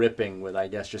just dripping with, I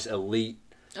guess, just elite.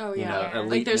 Oh yeah,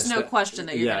 like there's no question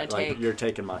that you're going to take. You're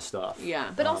taking my stuff.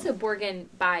 Yeah, but also Borgin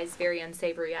buys very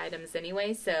unsavory items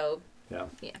anyway, so. Yeah.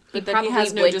 But then he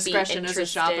has no discretion as a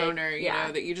shop owner, you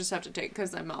know, that you just have to take,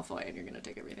 because I'm Malfoy and you're going to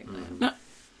take everything. Now,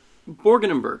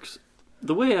 Borgin and Burke's,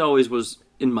 the way I always was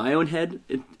in my own head,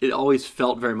 it always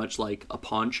felt very much like a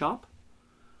pawn shop.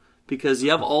 Because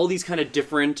you have all these kind of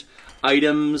different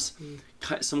items,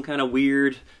 some kind of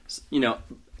weird,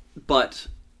 but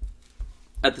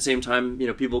at the same time,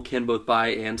 people can both buy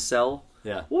and sell.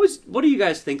 Yeah. What do you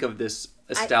guys think of this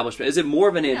establishment? Is it more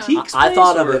of an antique place? I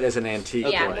thought of it as an antique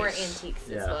place. Yeah, more antiques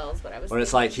as well is what I was thinking.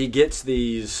 It's like he gets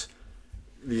these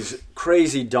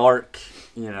crazy dark,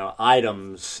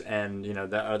 items, and,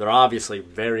 they're obviously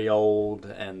very old,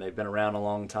 and they've been around a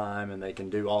long time, and they can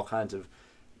do all kinds of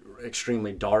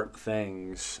extremely dark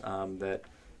things that,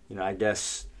 I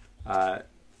guess,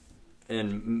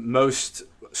 in most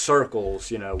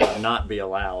circles, would not be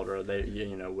allowed, or they,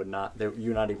 would not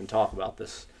even talk about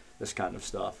this kind of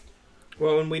stuff.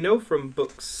 Well, and we know from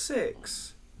Book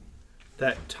 6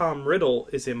 that Tom Riddle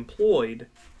is employed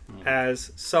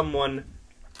as someone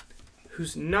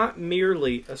who's not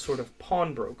merely a sort of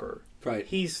pawnbroker. Right.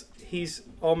 He's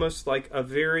almost like a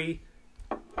very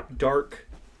dark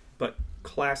but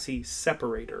classy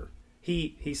separator.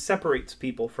 he separates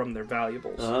people from their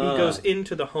valuables. Ah. He goes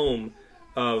into the home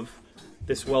of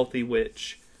this wealthy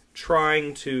witch,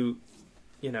 trying to,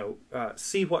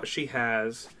 see what she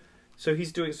has. So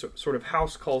he's doing sort of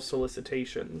house call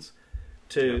solicitations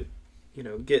to,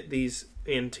 get these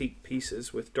antique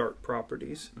pieces with dark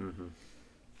properties. Mm-hmm.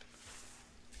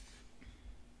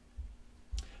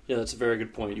 Yeah, that's a very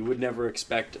good point. You would never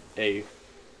expect a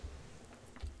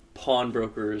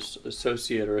pawnbroker's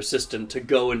associate or assistant to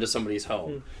go into somebody's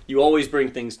home. You always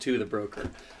bring things to the broker.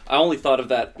 I only thought of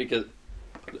that because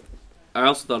I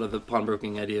also thought of the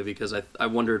pawnbroking idea because I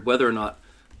wondered whether or not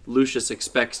Lucius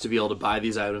expects to be able to buy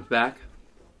these items back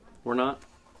or not.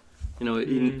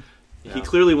 He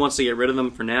clearly wants to get rid of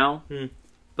them for now.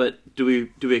 But do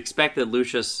we expect that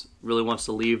Lucius really wants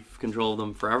to leave control of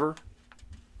them forever?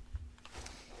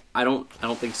 I don't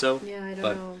think so. Yeah, I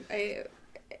don't know.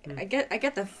 I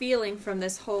get the feeling from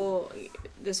this whole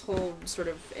sort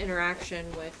of interaction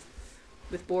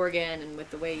with Borgin and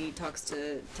with the way he talks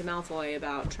to Malfoy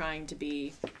about trying to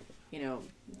be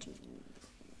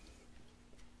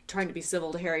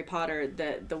civil to Harry Potter,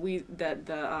 that the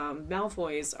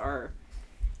Malfoys are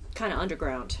kind of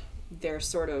underground. They're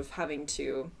sort of having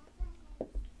to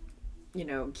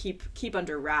keep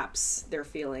under wraps their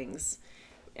feelings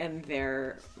and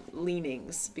their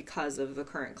leanings because of the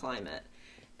current climate.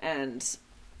 And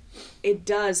it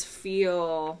does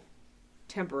feel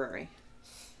temporary.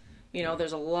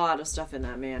 There's a lot of stuff in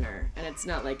that manor, and it's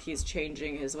not like he's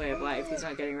changing his way of life. He's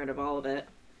not getting rid of all of it.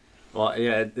 Well,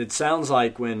 yeah, it sounds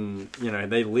like when,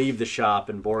 they leave the shop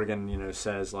and Borgin,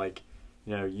 says, like,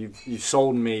 you've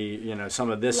sold me, some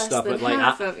of this Less stuff, than but, like,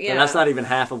 half but of, yeah. that's not even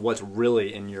half of what's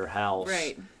really in your house.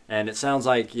 Right. And it sounds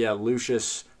like,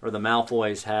 Lucius or the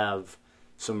Malfoys have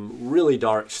some really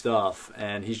dark stuff,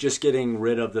 and he's just getting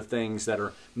rid of the things that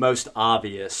are most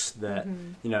obvious that,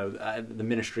 the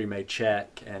ministry may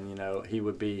check, and, he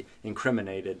would be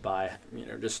incriminated by,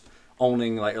 just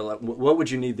owning, like, what would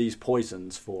you need these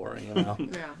poisons for, Yeah.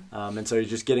 And so he's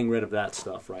just getting rid of that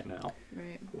stuff right now.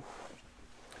 Right.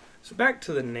 So back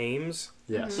to the names.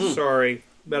 Yes. Sorry,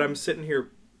 but I'm sitting here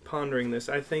pondering this.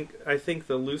 I think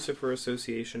the Lucifer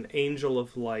Association, Angel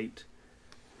of Light,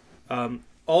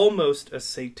 almost a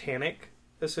satanic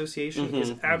association,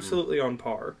 is absolutely on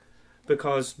par,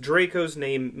 because Draco's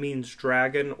name means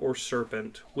dragon or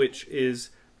serpent, which is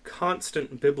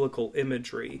constant biblical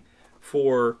imagery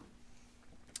for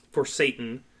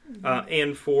Satan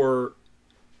and for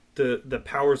the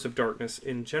powers of darkness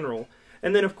in general.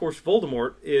 And then, of course,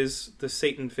 Voldemort is the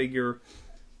Satan figure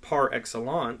par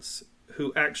excellence,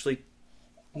 who actually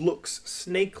looks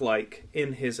snake-like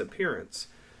in his appearance,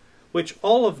 which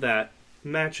all of that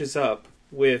matches up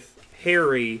with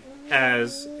Harry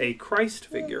as a Christ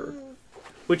figure,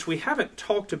 which we haven't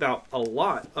talked about a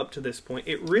lot up to this point.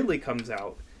 It really comes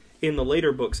out in the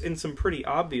later books in some pretty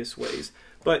obvious ways.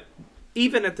 But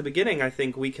even at the beginning, I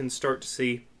think we can start to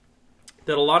see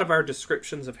that a lot of our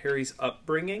descriptions of Harry's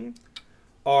upbringing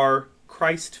are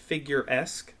Christ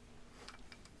figure-esque,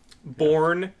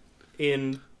 born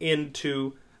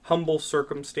into humble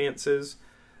circumstances,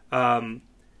 and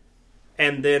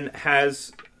then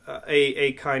has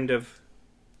a kind of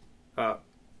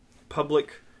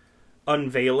public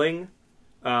unveiling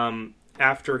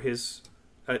after his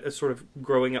a sort of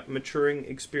growing up, maturing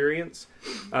experience.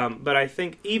 But I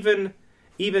think even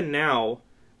now,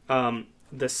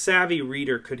 the savvy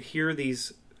reader could hear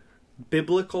these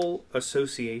biblical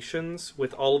associations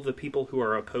with all of the people who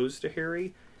are opposed to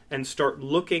Harry and start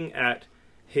looking at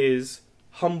his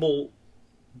humble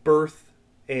birth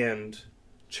and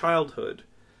childhood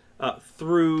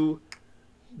through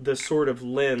the sort of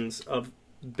lens of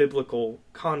biblical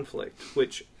conflict,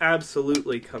 which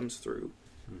absolutely comes through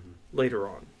later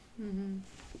on. Mm-hmm.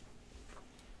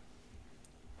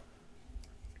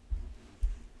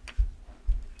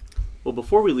 Well,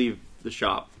 before we leave the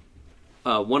shop,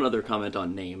 one other comment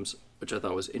on names, which I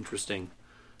thought was interesting,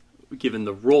 given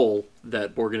the role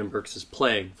that Borgin and Burks is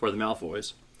playing for the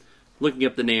Malfoys. Looking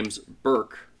up the names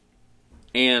Burke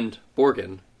and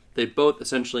Borgin, they both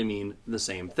essentially mean the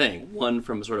same thing. One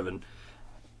from sort of an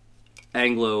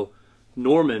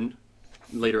Anglo-Norman,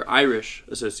 later Irish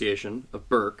association of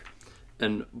Burke,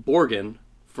 and Borgin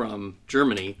from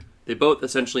Germany. They both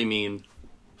essentially mean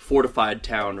fortified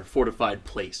town or fortified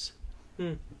place.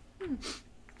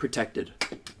 Protected.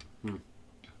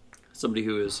 Somebody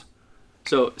who is...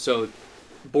 So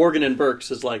Borgin and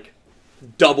Burks is like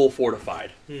double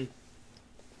fortified.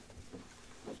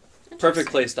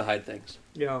 Perfect place to hide things.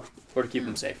 Yeah. Or to keep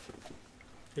them safe.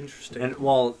 Interesting. And,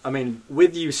 well, I mean,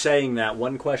 with you saying that,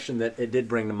 one question that it did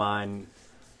bring to mind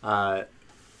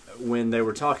when they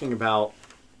were talking about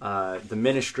the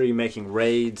ministry making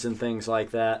raids and things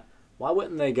like that. Why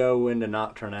wouldn't they go into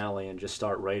Nocturne Alley and just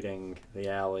start raiding the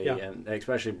alley, and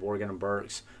especially Borgin and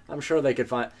Burke's? I'm sure they could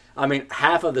find... I mean,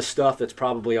 half of the stuff that's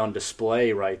probably on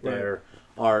display right there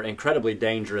are incredibly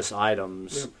dangerous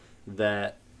items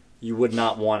that you would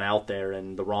not want out there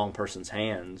in the wrong person's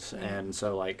hands. And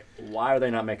so, like, why are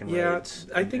they not making raids?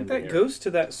 I think that goes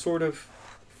to that sort of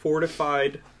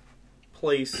fortified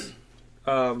place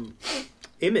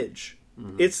image.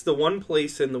 Mm-hmm. It's the one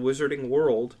place in the wizarding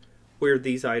world where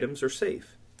these items are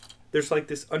safe. There's like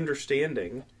this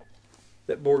understanding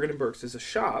that Borgin and Burke's is a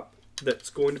shop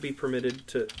that's going to be permitted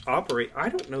to operate. I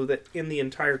don't know that in the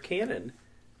entire canon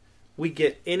we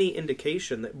get any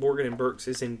indication that Borgin and Burke's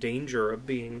is in danger of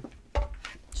being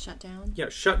shut down. Yeah,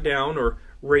 shut down or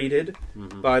raided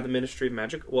by the Ministry of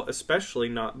Magic. Well, especially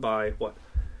not by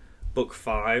Book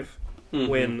 5,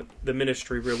 when the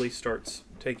Ministry really starts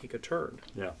taking a turn.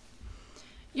 Yeah.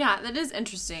 Yeah, that is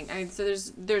interesting. I mean, so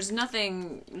there's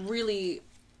nothing really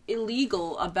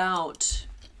illegal about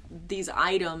these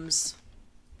items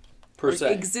per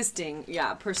se existing,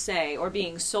 per se, or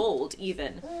being sold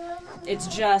even. It's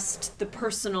just the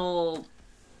personal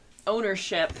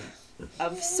ownership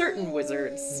of certain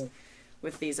wizards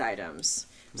with these items.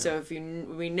 Yeah. So if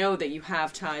we know that you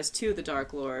have ties to the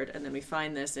Dark Lord, and then we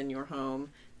find this in your home,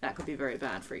 that could be very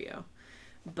bad for you.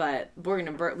 But Borgin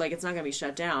and Burke, like, it's not going to be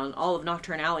shut down. All of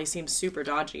Nocturne Alley seems super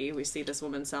dodgy. We see this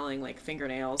woman selling, like,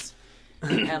 fingernails,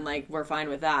 and, like, we're fine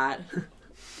with that.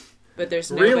 But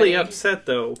there's nobody... Really upset,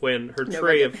 though, when her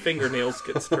tray of fingernails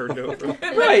gets turned over.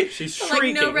 Right. She's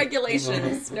shrieking. Like, no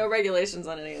regulations. No regulations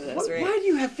on any of this, right? Why do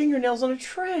you have fingernails on a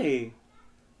tray?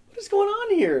 What is going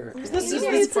on here? It's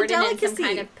a delicacy. Some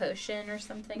kind of potion or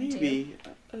something, Maybe.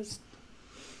 too.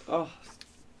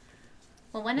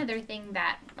 Well, one other thing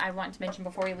that I want to mention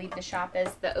before we leave the shop is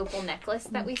the opal necklace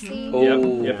that we see.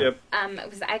 Oh. Yep.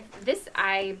 This,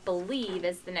 I believe,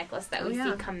 is the necklace that we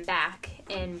see come back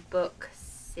in Book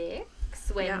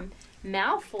 6 when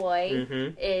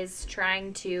Malfoy is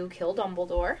trying to kill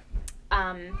Dumbledore.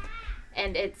 And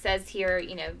it says here,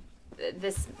 you know,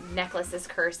 this necklace is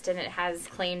cursed and it has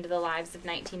claimed the lives of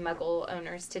 19 Muggle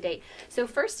owners to date. So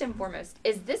first and foremost,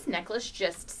 is this necklace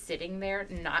just sitting there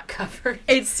not covered?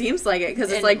 It seems like it,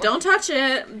 because it's like, don't touch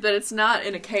it, but it's not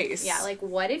in a case. Yeah, like,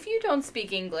 what if you don't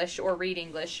speak English or read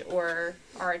English or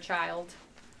are a child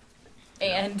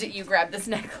and you grab this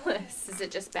necklace? Is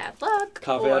it just bad luck?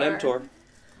 Caveat emptor.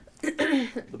 The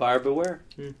buyer beware.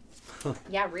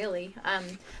 Yeah, really.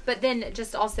 But then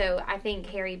just also, I think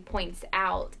Harry points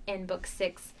out in Book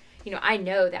 6, you know, I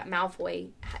know that Malfoy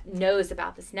knows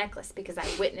about this necklace because I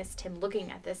witnessed him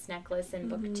looking at this necklace in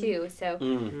Book 2. So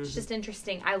it's just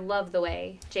interesting. I love the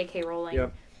way J.K.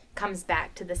 Rowling comes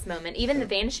back to this moment. Even the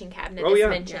Vanishing Cabinet is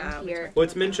mentioned here. Well,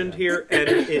 it's mentioned here, and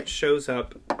it shows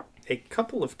up a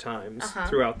couple of times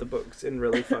throughout the books in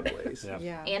really fun ways.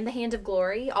 And the Hand of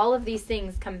Glory. All of these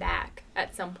things come back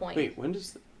at some point. Wait, when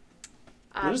does the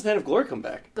Hand of Glory come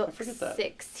back? Book I forget that.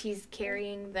 6, he's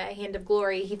carrying the Hand of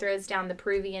Glory. He throws down the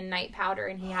Peruvian night powder,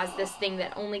 and he has this thing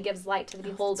that only gives light to the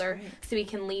beholder, so he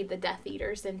can lead the Death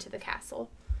Eaters into the castle.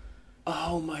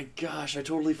 Oh my gosh, I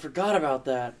totally forgot about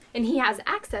that. And he has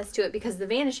access to it because the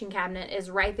Vanishing Cabinet is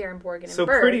right there in Borgin and Burke's. So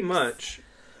pretty much,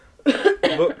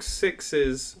 Book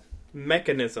 6's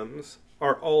mechanisms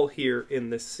are all here in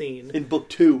this scene. In Book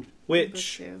 2.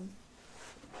 Which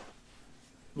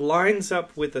lines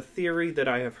up with a theory that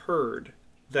I have heard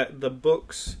that the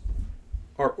books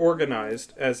are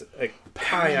organized as a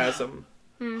chiasm.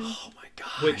 Oh my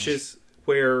gosh. Which is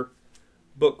where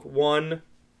Book 1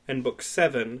 and Book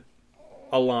 7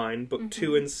 align, Book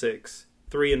 2 and 6,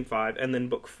 3 and 5, and then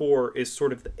Book 4 is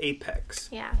sort of the apex.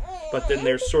 Yeah. But then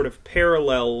there's sort of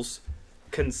parallels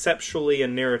conceptually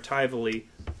and narratively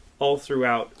all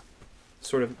throughout,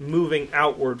 sort of moving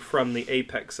outward from the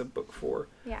apex of Book 4.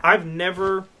 Yeah. I've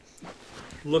never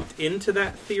looked into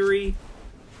that theory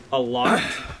a lot.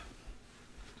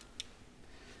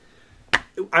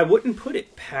 I wouldn't put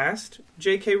it past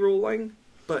J.K. Rowling,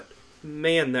 but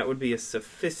man, that would be a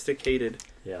sophisticated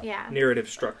narrative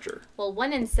structure. Well,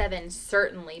 1 and 7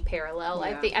 certainly parallel.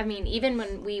 Yeah. I mean, even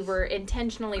when we were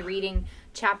intentionally reading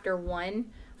chapter 1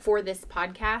 for this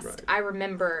podcast, I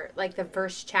remember, like, the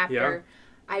first chapter,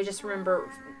 I just remember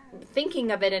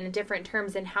thinking of it in different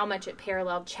terms and how much it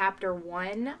paralleled chapter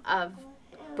 1 of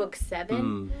Book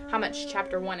 7, how much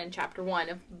chapter 1 and chapter 1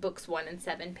 of Books 1 and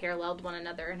 7 paralleled one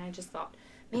another, and I just thought,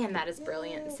 man, that is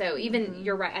brilliant. So even,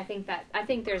 you're right, I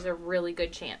think there's a really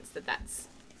good chance that that's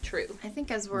true. I think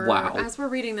as we're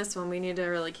reading this one, we need to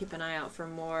really keep an eye out for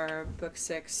more Book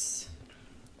 6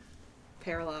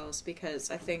 parallels because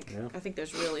I think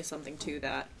there's really something to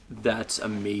that. That's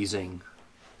amazing.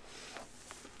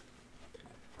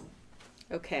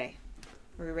 Okay.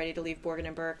 Are we ready to leave Borgin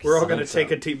and Burke? We're all going to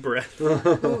take a deep breath.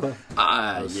 Yeah,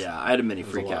 I had a mini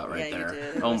freak out right Yeah, you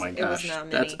there. did. Oh my gosh,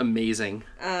 that's amazing.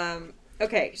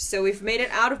 Okay, so we've made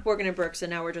it out of Borgin and Burke, so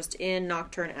now we're just in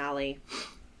Nocturne Alley.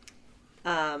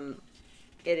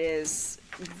 It is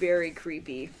very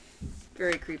creepy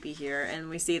here, and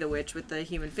we see the witch with the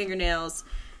human fingernails,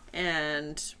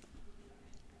 and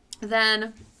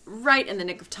then, right in the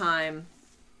nick of time,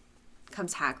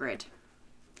 comes Hagrid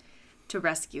to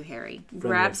rescue Harry,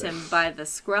 grabs him by the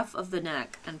scruff of the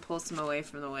neck, and pulls him away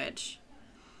from the witch,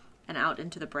 and out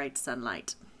into the bright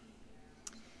sunlight.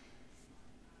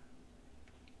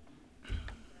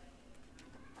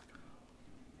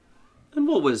 And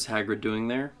what was Hagrid doing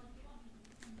there?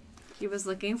 He was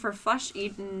looking for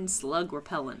flesh-eaten slug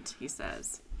repellent, he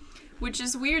says. Which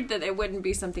is weird that it wouldn't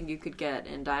be something you could get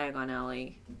in Diagon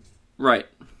Alley. Right.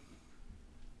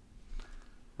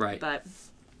 But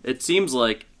it seems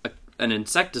like an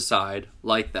insecticide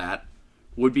like that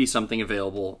would be something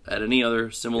available at any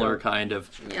other similar kind of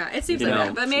it seems like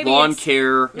that. But maybe lawn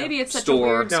care it's such store.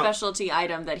 a weird specialty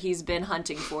item that he's been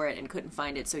hunting for it and couldn't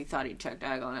find it, so he thought he'd check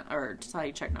Diagon or thought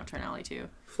he'd check Nocturne Alley too.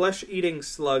 Flesh-eating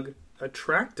slug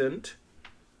attractant.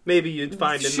 Maybe you'd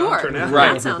find in Sure. Nocturne Alley.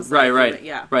 Right, That sounds right, like right,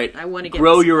 yeah. right. I want to get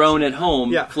grow your own at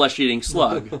home Yeah. flesh-eating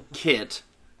slug kit.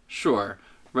 Sure,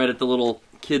 right at the little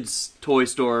kids' toy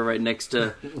store right next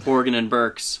to Borgin and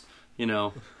Burke's.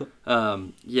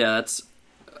 That's.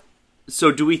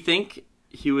 So, do we think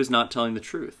he was not telling the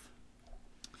truth?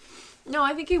 No,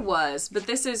 I think he was, but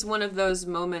this is one of those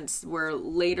moments where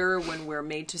later, when we're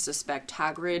made to suspect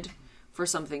Hagrid for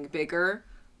something bigger,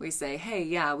 we say, "Hey,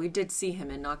 yeah, we did see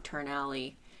him in Nocturne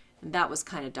Alley, and that was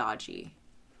kind of dodgy."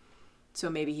 So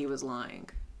maybe he was lying.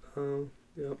 Oh,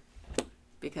 yep.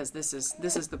 Because this is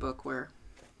the book where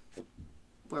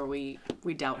we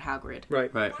doubt Hagrid.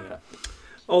 Right. Yeah.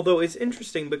 Although it's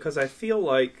interesting because I feel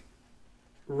like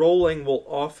Rowling will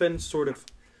often sort of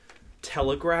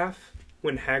telegraph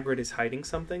when Hagrid is hiding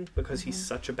something because he's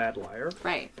such a bad liar.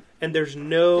 Right. And there's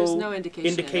no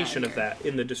indication of that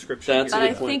in the description. That's But a I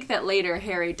good point. think that later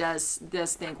Harry does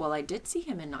think, well, I did see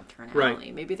him in Nocturne Right.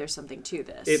 Alley. Maybe there's something to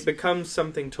this. It becomes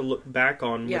something to look back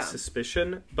on Yeah. with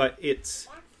suspicion, but it's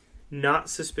not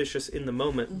suspicious in the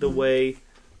moment the way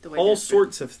all this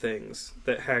sorts of things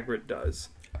that Hagrid does.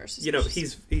 are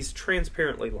suspicious. He's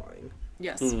transparently lying.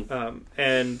 Yes.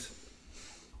 And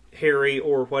Harry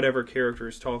or whatever character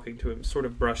is talking to him sort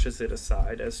of brushes it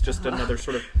aside as just another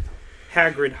sort of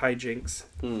Hagrid hijinks.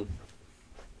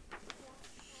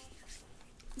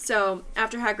 So,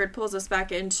 after Hagrid pulls us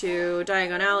back into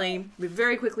Diagon Alley, we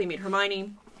very quickly meet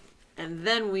Hermione, and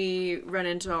then we run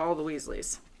into all the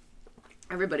Weasleys.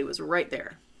 Everybody was right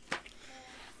there.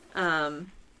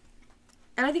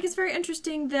 And I think it's very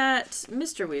interesting that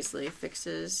Mr. Weasley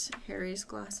fixes Harry's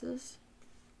glasses.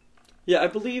 Yeah, I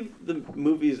believe the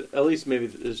movies, at least maybe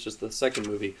it's just the second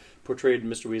movie, portrayed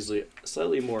Mr. Weasley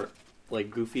slightly more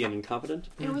like goofy and incompetent.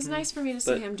 It was nice for me to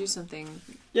see him do something.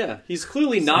 Yeah, he's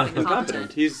clearly not Something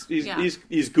incompetent. competent.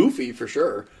 He's goofy for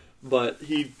sure, but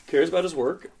he cares about his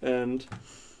work and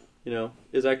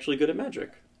is actually good at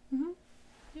magic.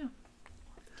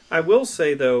 I will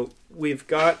say, though, we've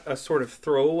got a sort of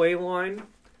throwaway line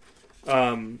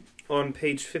on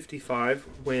page 55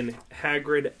 when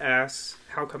Hagrid asks,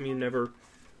 "How come you never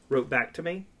wrote back to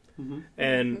me?"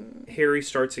 And Harry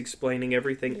starts explaining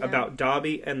everything about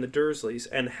Dobby and the Dursleys,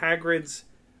 and Hagrid's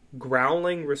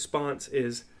growling response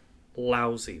is,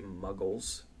 "Lousy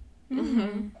muggles."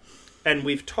 And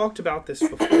we've talked about this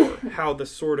before, how the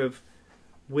sort of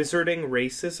wizarding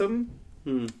racism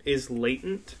is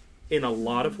latent in a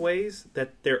lot of ways,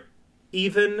 that they're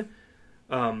even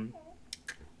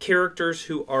characters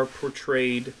who are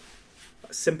portrayed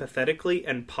sympathetically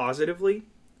and positively,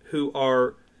 who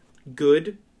are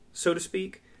good, so to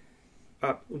speak,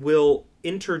 will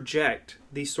interject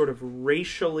these sort of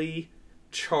racially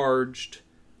charged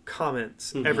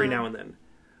comments every now and then.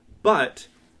 But,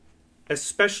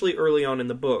 especially early on in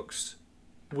the books,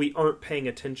 we aren't paying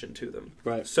attention to them.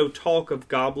 Right. So talk of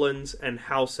goblins and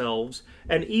house elves,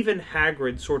 and even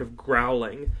Hagrid sort of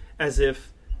growling as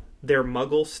if their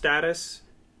muggle status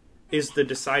is the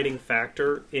deciding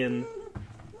factor in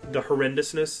the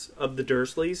horrendousness of the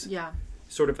Dursleys. Yeah.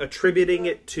 Sort of attributing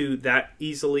it to that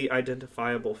easily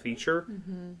identifiable feature.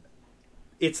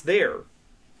 It's there.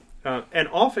 And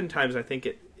oftentimes I think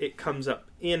it comes up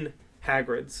in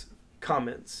Hagrid's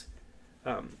comments.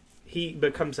 He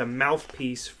becomes a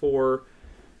mouthpiece for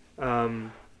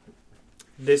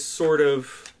this sort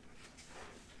of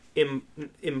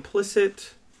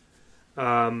implicit,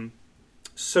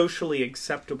 socially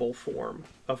acceptable form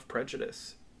of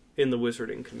prejudice in the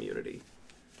wizarding community.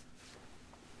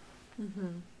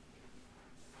 Mm-hmm.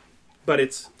 But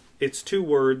it's 2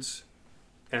 words,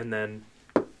 and then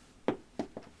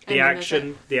the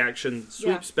action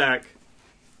sweeps back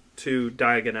to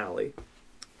Diagon Alley.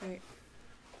 Right.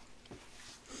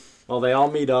 Well, they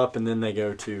all meet up, and then they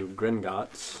go to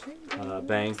Gringotts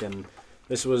bank, and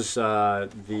this was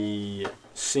the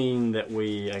scene that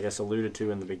we, I guess, alluded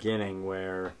to in the beginning,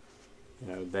 where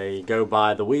they go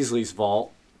by the Weasley's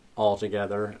vault all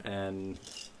together, and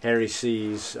Harry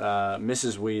sees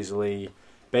Mrs. Weasley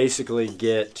basically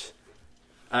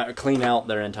clean out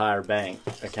their entire bank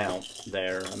account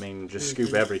there. I mean, just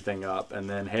scoop everything up, and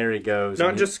then Harry goes...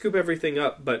 Not just scoop everything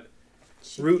up, but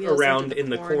root around in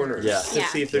the corners to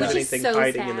see if there's anything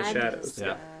hiding in the shadows.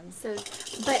 Yeah.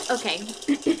 But, okay.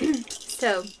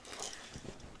 So,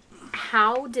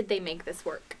 how did they make this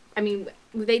work? I mean,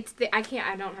 I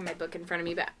don't have my book in front of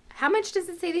me, but how much does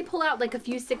it say they pull out? Like a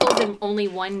few sickles and only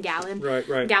 1 gallon?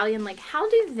 Right. Galleon, like, how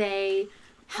do they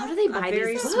buy these books? A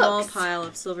very small pile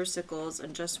of silver sickles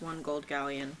and just 1 gold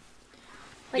galleon.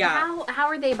 Like, how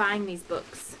are they buying these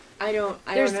books? I don't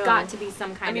know. There's got to be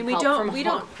some kind of help we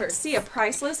don't see a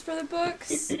price list for the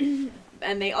books.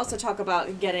 And they also talk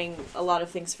about getting a lot of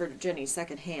things for Ginny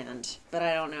secondhand, but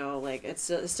I don't know. Like it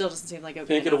still doesn't seem like it would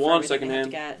be can't get a wand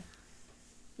secondhand.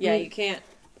 Yeah, you can't.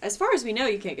 As far as we know,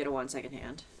 you can't get a wand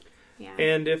secondhand. Yeah.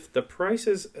 And if the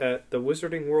prices at the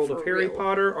Wizarding World of Harry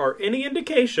Potter are any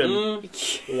indication,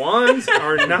 wands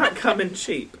are not coming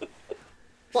cheap.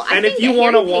 Well, I think if you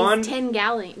want a wand, 10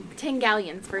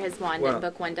 galleons for his wand in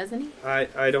book 1, doesn't he?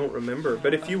 I don't remember,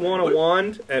 but if you want a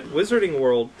wand at Wizarding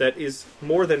World that is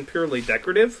more than purely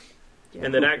decorative,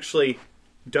 and that actually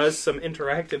does some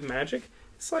interactive magic,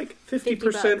 it's like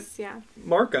 50%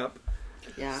 markup.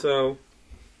 Yeah. So.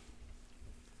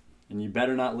 And you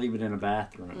better not leave it in a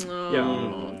bathroom.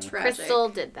 Oh, tragic. Crystal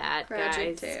did that,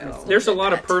 tragic guys. There's a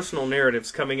lot of personal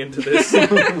narratives coming into this.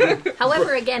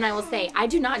 However, again, I will say, I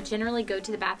do not generally go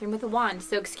to the bathroom with a wand,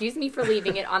 so excuse me for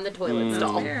leaving it on the toilet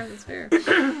stall. That's fair.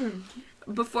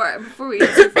 Before we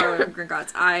get too far with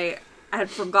Gringotts, I had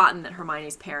forgotten that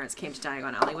Hermione's parents came to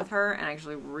Diagon Alley with her, and I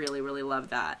actually really, really loved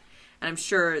that. And I'm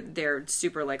sure they're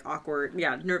super, like, awkward,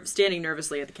 standing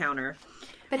nervously at the counter.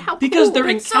 But how because cool. they're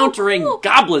encountering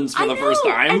goblins for the first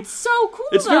time. It's so cool.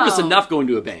 It's nervous enough going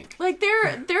to a bank. Like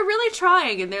they're really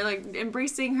trying, and they're like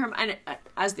embracing her, and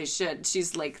as they should.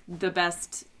 She's like the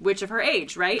best witch of her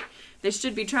age, right? They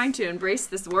should be trying to embrace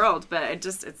this world, but it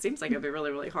seems like it'd be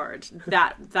really, really hard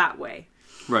that way.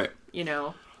 Right.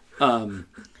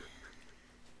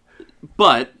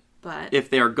 But if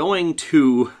they are going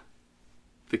to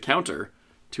the counter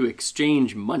to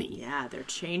exchange money. Yeah, they're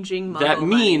changing Muggle that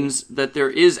means money. That there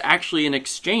is actually an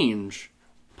exchange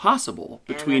possible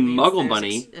between Muggle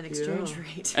money an exchange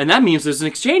rate. And that means there's an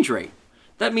exchange rate.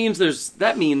 That means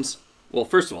well,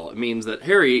 first of all, it means that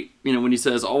Harry, when he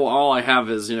says, "Oh, all I have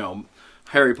is,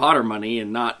 Harry Potter money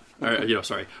and not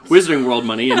Wizarding World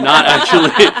money and not actually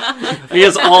I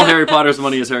guess all Harry Potter's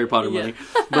money is Harry Potter money.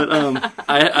 But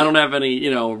I don't have any,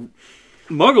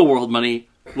 Muggle World money."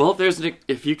 Well,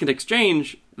 if you can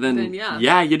exchange, then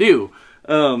yeah, you do.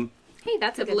 Hey,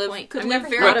 that's a good point. Could live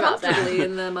very comfortably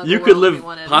in the Muggle world. You could live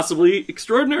possibly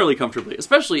extraordinarily comfortably,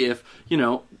 especially if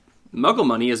Muggle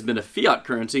money has been a fiat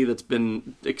currency that's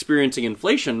been experiencing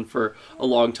inflation for a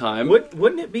long time.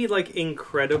 Wouldn't it be like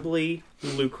incredibly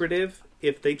lucrative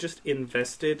if they just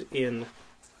invested in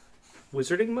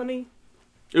wizarding money?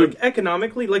 Like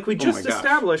economically, like we just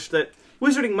established that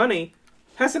wizarding money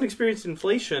hasn't experienced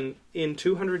inflation in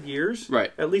 200 years,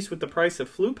 right? At least with the price of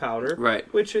flu powder,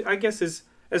 right? Which I guess is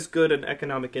as good an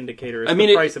economic indicator as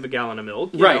the price of a gallon of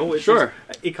milk, which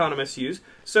economists use.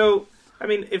 So, I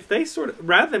mean, if they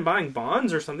rather than buying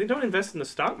bonds or something, don't invest in the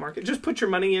stock market. Just put your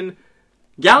money in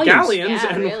galleons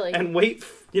and wait,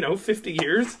 50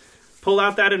 years. Pull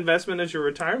out that investment as your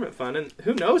retirement fund, and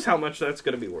who knows how much that's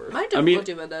going to be worth. My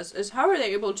difficulty with this is how are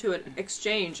they able to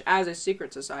exchange as a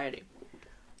secret society?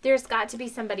 There's got to be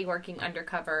somebody working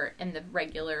undercover in the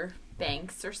regular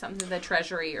banks or something, the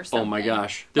treasury or something. Oh my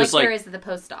gosh. Like there is at the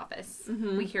post office.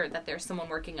 Mm-hmm. We hear that there's someone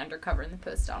working undercover in the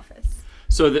post office.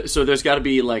 So there's got to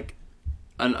be like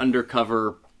an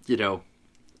undercover,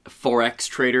 Forex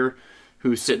trader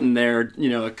who's sitting there,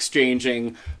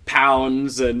 exchanging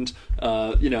pounds and,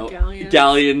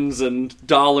 galleons and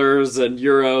dollars and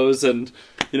euros and...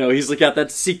 he's got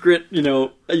that secret,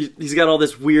 he's got all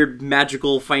this weird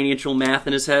magical financial math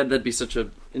in his head. That'd be such an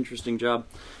interesting job.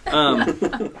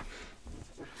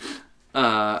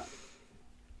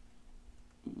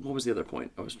 what was the other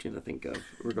point I was trying to think of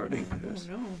regarding this?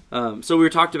 I don't know. So we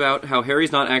talked about how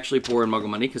Harry's not actually poor in Muggle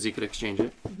money because he could exchange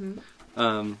it.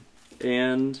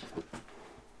 And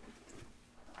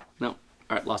no, all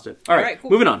right, lost it. All right,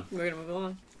 cool. moving on. We're gonna move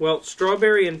on. Well,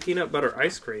 strawberry and peanut butter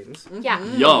ice creams. Yeah.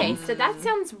 Yum. Okay, so that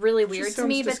sounds really weird Just to sounds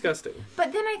me. disgusting.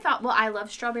 But then I thought, well, I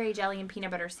love strawberry jelly and peanut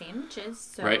butter sandwiches.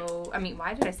 So, Right. I mean,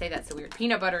 why did I say that so weird?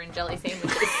 Peanut butter and jelly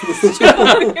sandwiches.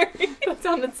 That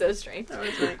sounded so strange.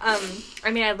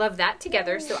 I mean, I love that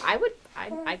together. So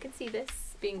I could see this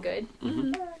being good.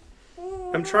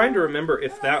 I'm trying to remember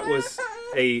if that was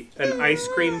an ice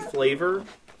cream flavor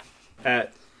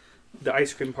at the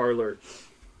ice cream parlor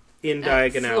in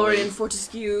Diagon Alley. Florian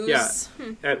Fortescue's. Yeah,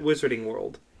 at Wizarding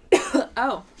World.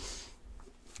 Oh.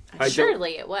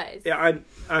 Surely it was. Yeah,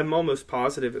 I'm almost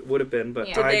positive it would have been, but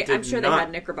Yeah. I'm sure they had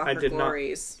I Knickerbocker did not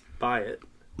glories. buy it.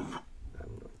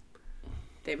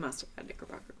 They must have had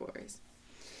Knickerbocker glories.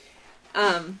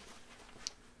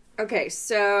 Okay,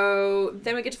 so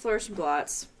then we get to Flourish and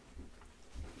Blots.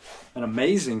 An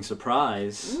amazing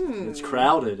surprise. It's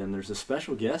crowded, and there's a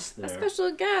special guest there. A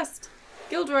special guest,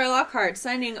 Gilderoy Lockhart,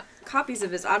 signing copies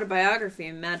of his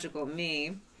autobiography, Magical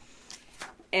Me.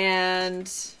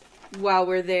 And while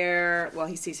we're there, well,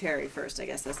 he sees Harry first. I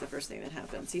guess that's the first thing that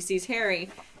happens. He sees Harry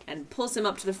and pulls him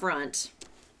up to the front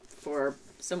for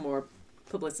some more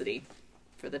publicity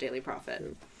for the Daily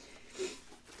Prophet.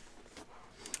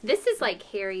 This is like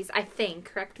Harry's, I think,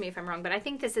 correct me if I'm wrong, but I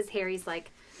think this is Harry's,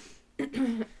 like,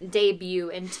 debut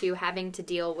into having to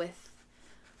deal with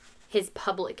his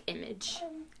public image.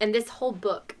 And this whole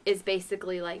book is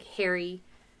basically like Harry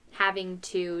having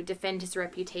to defend his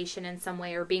reputation in some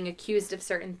way or being accused of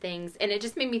certain things. And it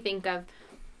just made me think of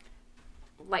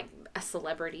like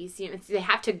celebrities, you know, they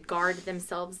have to guard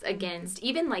themselves against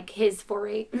even like his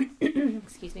foray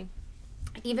excuse me.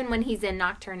 Even when he's in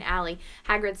Nocturne Alley,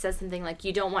 Hagrid says something like,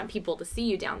 you don't want people to see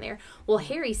you down there. Well,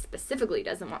 Harry specifically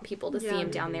doesn't want people to see him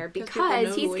down there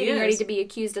because he's getting ready to be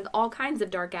accused of all kinds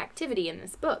of dark activity in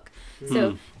this book.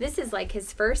 So this is like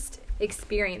his first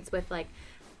experience with like,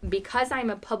 because I'm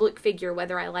a public figure,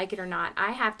 whether I like it or not,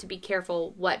 I have to be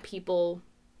careful what people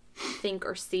think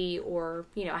or see or,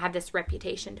 you know, have this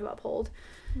reputation to uphold.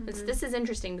 And so this is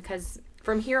interesting because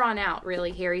from here on out,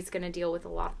 really, Harry's going to deal with a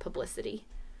lot of publicity.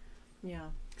 Yeah.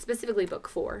 Specifically book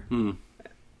 4. And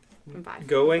 5.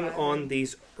 Going on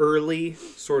these early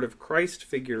sort of Christ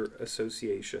figure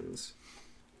associations,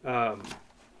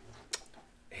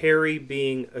 Harry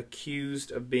being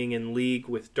accused of being in league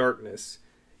with darkness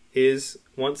is,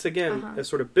 once again, a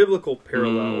sort of biblical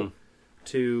parallel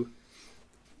to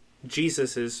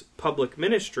Jesus's public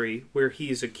ministry, where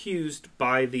he is accused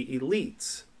by the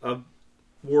elites of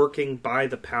working by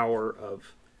the power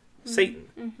of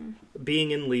Satan,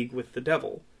 being in league with the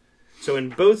devil. So in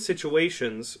both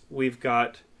situations, we've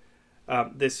got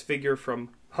this figure from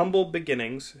humble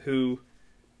beginnings who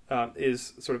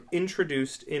is sort of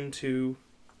introduced into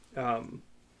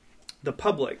the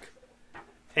public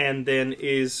and then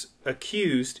is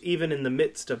accused, even in the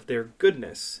midst of their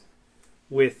goodness,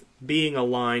 with being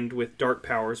aligned with dark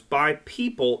powers by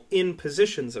people in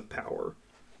positions of power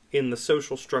in the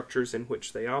social structures in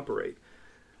which they operate.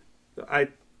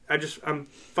 I'm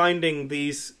finding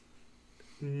these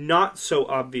not so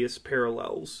obvious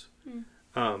parallels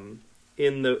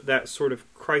in that sort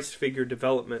of Christ figure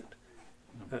development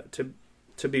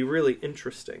to be really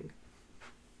interesting.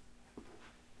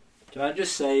 Can I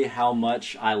just say how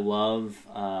much I love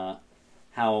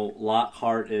how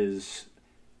Lockhart is,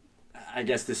 I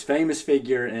guess, this famous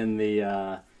figure in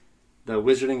the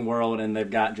Wizarding world, and they've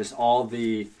got just all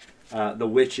the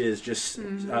witches just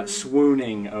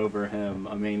swooning over him.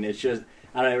 I mean, it's just,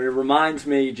 I don't know, it reminds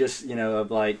me just, you know,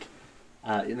 of like,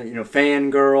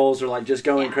 fangirls or like just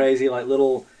going crazy, like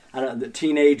little, I don't know, the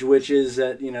teenage witches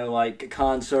at, you know, like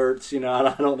concerts, you know,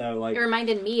 I don't know. Like, it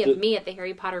reminded me of me at the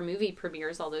Harry Potter movie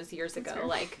premieres all those years ago,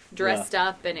 like dressed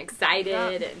up and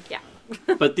excited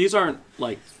and But these aren't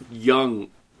like young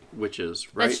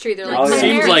witches, right? That's true. They're Oh, like yeah.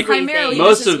 Seems like primarily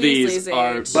most Mrs. of these Weasley's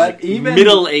are age. But even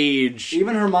middle age.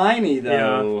 Even Hermione,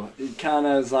 though, kind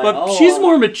of is like, But she's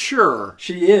more mature.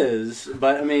 She is,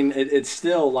 but I mean, it's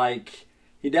still like,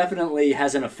 he definitely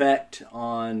has an effect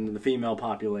on the female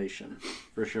population,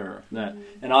 for sure. I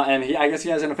guess he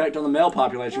has an effect on the male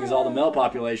population, because all the male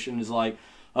population is like,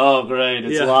 oh great,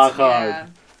 it's Lockhart. Yeah.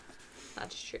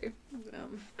 That's true.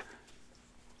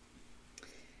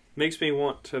 Makes me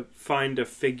want to find a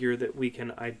figure that we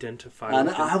can identify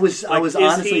with him. I was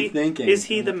honestly thinking, is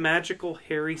he the magical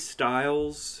Harry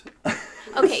Styles?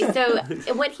 Okay, so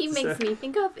what he makes me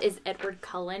think of is Edward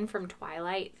Cullen from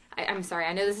Twilight. I'm sorry,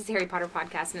 I know this is Harry Potter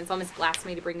podcast, and it's almost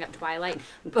blasphemy to bring up Twilight,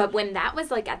 but when that was,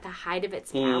 like, at the height of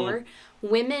its power,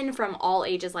 women from all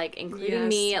ages, like, including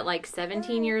me at, like,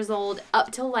 17 years old,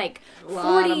 up to, like,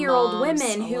 40-year-old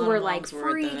women who were, like,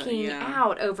 freaking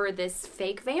out over this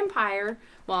fake vampire.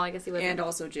 Well, I guess he was. And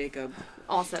also Jacob.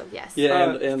 Also, yes.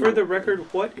 Yeah, and for the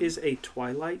record, what is a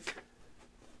Twilight?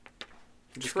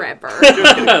 Trevor.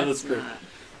 That's great.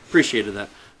 Appreciated that.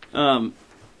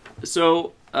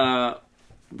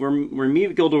 We're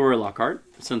meeting Gilderoy Lockhart,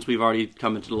 since we've already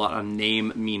commented a lot on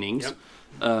name meanings. Yep.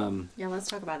 Yeah, let's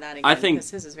talk about that again. I think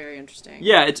his is very interesting.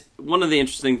 Yeah, it's one of the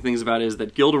interesting things about it is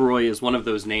that Gilderoy is one of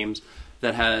those names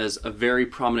that has a very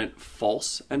prominent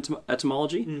false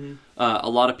etymology. Mm-hmm. A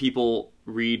lot of people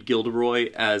read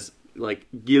Gilderoy as like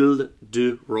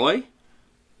Gilderoy,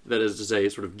 that is to say,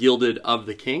 sort of gilded of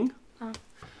the king.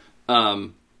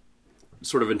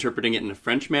 Sort of interpreting it in a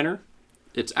French manner.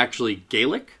 It's actually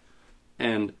Gaelic,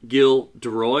 and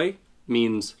Gilderoy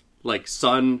means like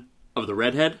son of the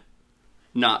redhead,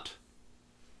 not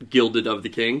gilded of the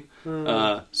king.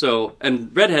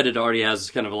 And redheaded already has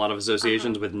kind of a lot of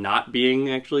associations with not being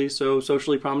actually so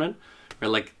socially prominent, or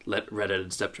like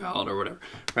redheaded stepchild or whatever,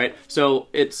 right? So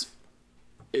it's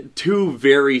two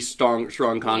very strong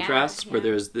contrasts where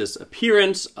there's this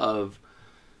appearance of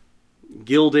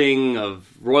gilding, of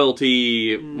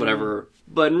royalty, whatever,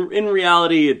 but in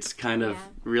reality it's kind of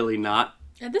really not.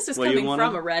 And this is coming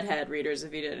from a redhead, readers,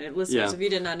 if you didn't. Listeners, if you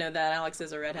did not know that, Alex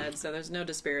is a redhead, so there's no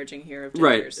disparaging here of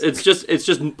genders. Right. It's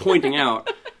just pointing out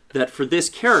that for this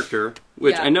character,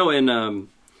 which I know in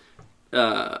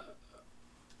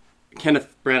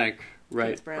Kenneth Branagh,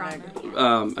 right?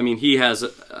 I mean, he has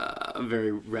a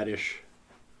very reddish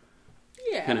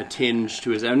kind of tinge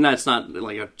to his... I mean, that's not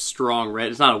like a strong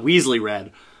red. It's not a Weasley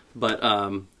red, but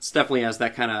it definitely has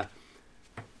that kind of,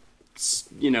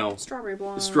 you know, strawberry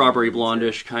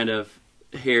blondish kind of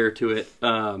hair to it.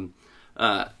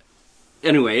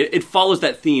 Anyway, it follows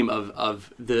that theme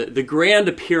of the grand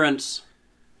appearance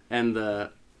and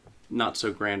the not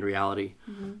so grand reality,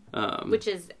 which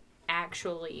is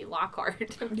actually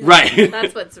Lockhart. Right.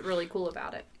 That's what's really cool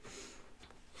about it.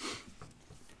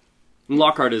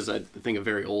 Lockhart is, I think, a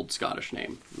very old Scottish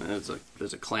name. There's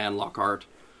a clan Lockhart.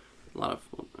 A lot of.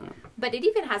 But it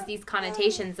even has these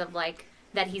connotations of like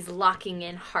that he's locking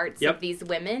in hearts of these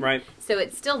women. Right. So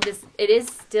it's still this. It is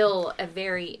still a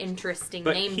very interesting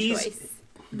name choice.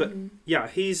 But yeah,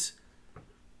 he's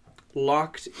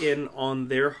locked in on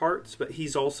their hearts, but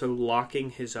he's also locking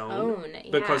his own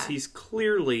because he's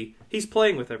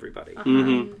playing with everybody.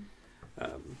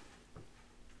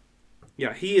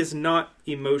 Yeah, he is not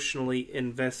emotionally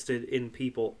invested in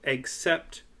people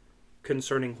except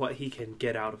concerning what he can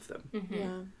get out of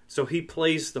them. So he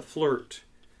plays the flirt,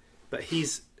 but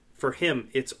for him,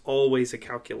 it's always a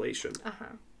calculation.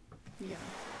 Yeah.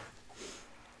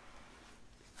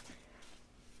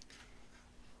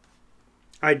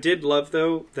 I did love,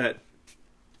 though, that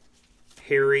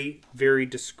Harry very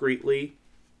discreetly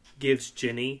gives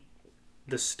Ginny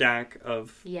the stack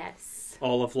of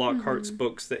all of Lockhart's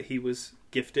books that he was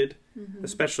gifted,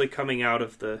 especially coming out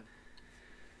of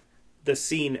the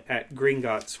scene at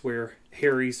Gringotts where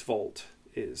Harry's vault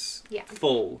is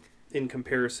full in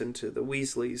comparison to the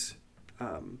Weasleys.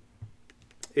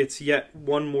 It's yet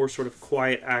one more sort of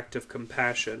quiet act of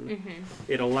compassion.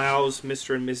 It allows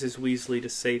Mr. and Mrs. Weasley to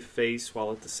save face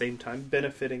while at the same time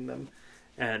benefiting them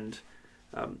and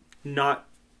not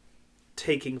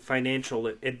taking financial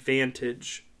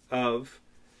advantage of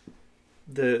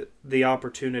the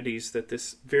opportunities that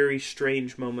this very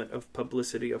strange moment of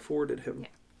publicity afforded him.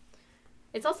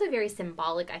 It's also very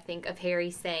symbolic, I think, of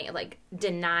Harry saying, like,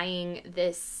 denying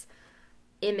this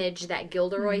image that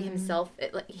Gilderoy himself,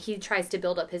 he tries to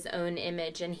build up his own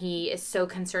image, and he is so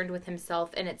concerned with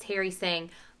himself, and it's Harry saying,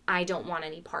 I don't want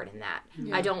any part in that.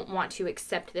 I don't want to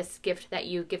accept this gift that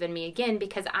you've given me again,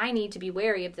 because I need to be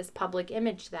wary of this public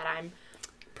image that I'm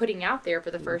putting out there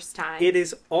for the first time. It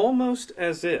is almost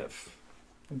as if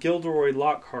Gilderoy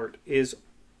Lockhart is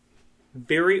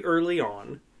very early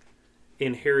on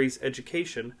in Harry's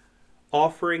education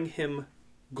offering him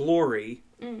glory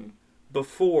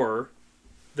before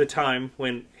the time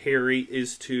when Harry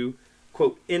is to,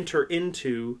 quote, enter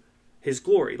into his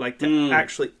glory, like to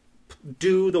actually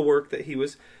do the work that he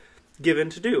was given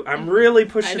to do. I'm really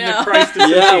pushing the Christ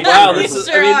association. Wow, this is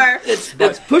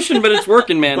it's pushing, but it's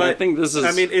working, man. I think this is.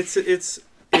 I mean, it's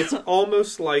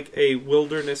almost like a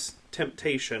wilderness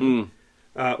temptation,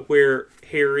 where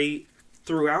Harry,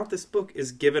 throughout this book,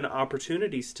 is given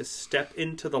opportunities to step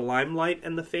into the limelight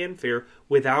and the fanfare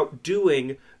without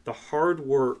doing the hard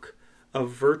work of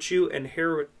virtue and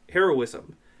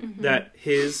heroism that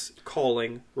his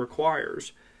calling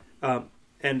requires.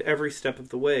 And every step of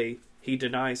the way, he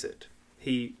denies it.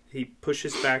 He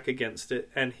pushes back against it,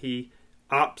 and he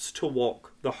opts to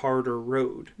walk the harder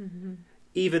road.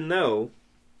 Even though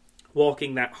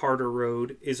walking that harder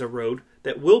road is a road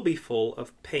that will be full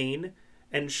of pain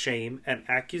and shame and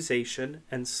accusation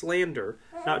and slander,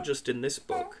 not just in this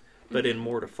book, but in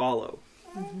more to follow.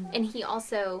 And he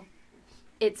also,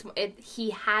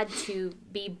 he had to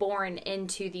be born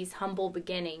into these humble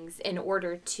beginnings in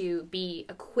order to be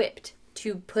equipped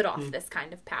to put off this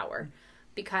kind of power.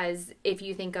 Because if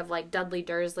you think of like Dudley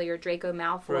Dursley or Draco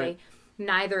Malfoy,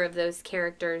 neither of those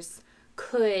characters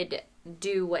could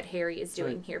do what Harry is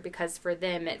doing here, because for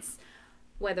them it's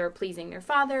whether pleasing their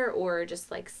father or just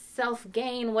like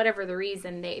self-gain, whatever the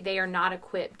reason, they are not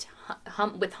equipped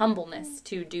with humbleness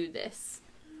to do this.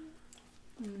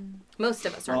 Most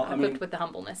of us are not equipped with the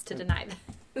humbleness to deny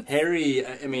this. Harry,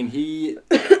 I mean, he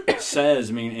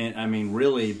says,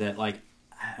 really that like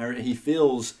he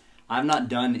feels, I've not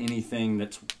done anything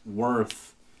that's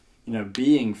worth,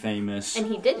 being famous. And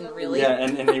he didn't really. Yeah,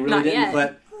 and he really didn't. Yet.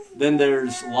 But then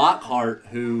there's Lockhart,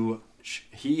 who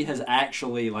he has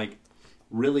actually like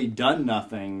really done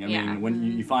nothing. I mean, when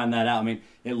you find that out,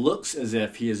 it looks as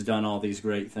if he has done all these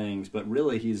great things, but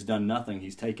really he's done nothing.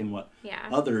 He's taken what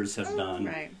others have done.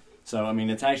 Right. So,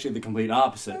 it's actually the complete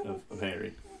opposite of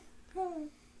Harry.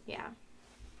 Yeah.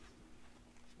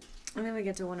 And then we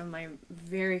get to one of my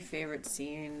very favorite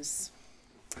scenes.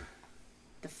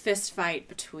 The fist fight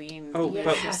between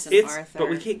Lucius and Arthur. But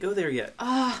we can't go there yet.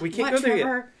 We can't go there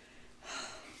yet.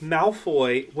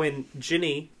 Malfoy, when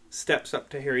Ginny steps up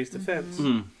to Harry's defense,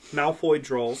 Malfoy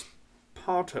draws,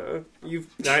 Potter,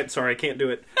 sorry, I can't do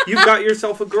it. You've got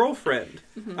yourself a girlfriend.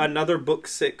 Another book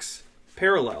 6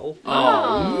 parallel.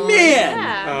 Oh man!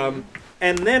 Yeah.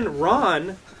 And then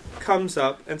Ron comes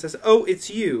up and says, "Oh, it's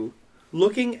you."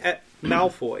 Looking at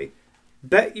Malfoy,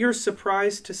 bet you're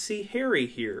surprised to see Harry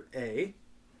here, eh?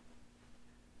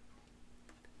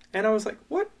 And I was like,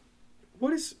 what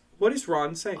is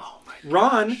Ron saying? Oh my gosh.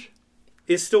 Ron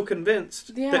is still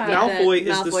convinced that Malfoy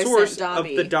is the source of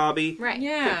the Dobby. Right.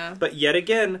 Yeah. But yet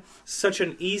again, such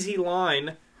an easy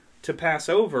line to pass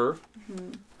over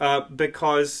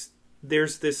because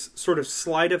there's this sort of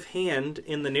sleight of hand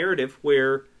in the narrative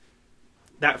where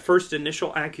that first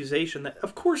initial accusation that,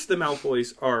 of course, the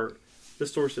Malfoys are the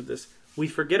source of this. We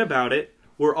forget about it.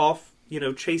 We're off,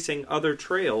 chasing other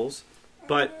trails.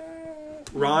 But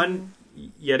Ron,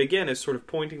 yet again, is sort of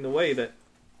pointing the way that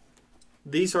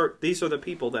these are the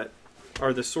people that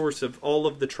are the source of all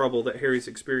of the trouble that Harry's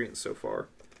experienced so far.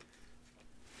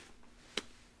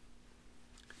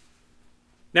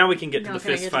 Now we can get to the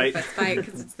fist fight.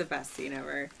 Because it's the best scene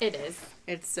ever. It is.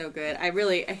 It's so good. I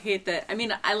hate that.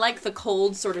 I like the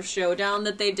cold sort of showdown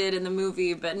that they did in the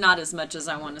movie, but not as much as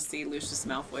I want to see Lucius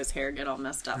Malfoy's hair get all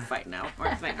messed up fighting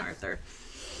Arthur.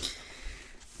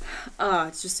 Oh,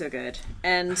 it's just so good.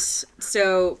 And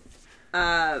so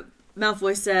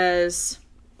Malfoy says,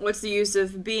 "What's the use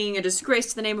of being a disgrace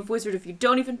to the name of wizard if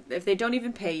they don't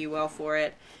even pay you well for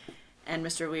it?" And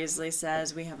Mr. Weasley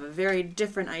says, "We have a very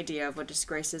different idea of what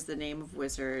disgraces the name of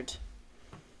wizard."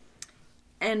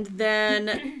 And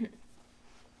then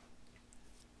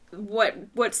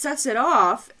what sets it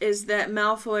off is that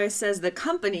Malfoy says, "The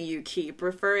company you keep,"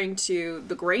 referring to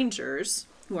the Grangers,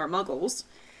 who are muggles.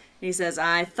 And he says,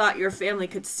 "I thought your family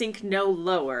could sink no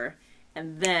lower."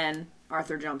 And then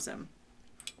Arthur jumps him.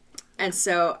 And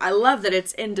so I love that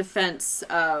it's in defense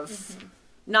of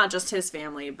not just his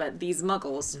family, but these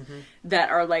muggles that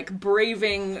are like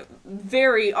braving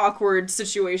very awkward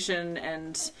situation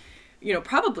and,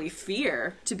 probably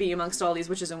fear to be amongst all these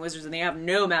witches and wizards, and they have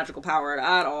no magical power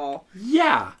at all.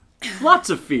 Yeah,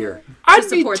 lots of fear. I'd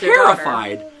be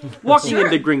terrified walking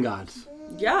into Gringotts.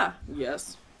 Yeah.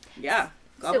 Yes. Yeah.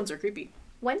 Goblins are creepy.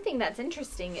 One thing that's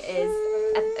interesting is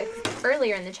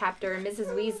earlier in the chapter, Mrs.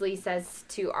 Weasley says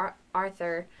to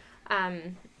Arthur,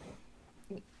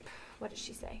 what does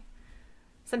she say?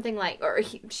 Something like,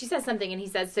 she says something and he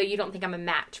says, "So you don't think I'm a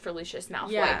match for Lucius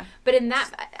Malfoy?" Yeah. But in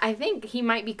that, I think he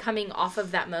might be coming off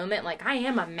of that moment, like, I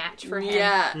am a match for him.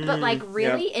 Yeah. But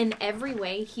really, in every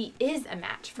way, he is a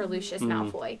match for Lucius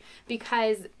Malfoy.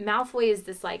 Because Malfoy is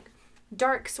this,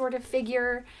 dark sort of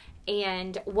figure.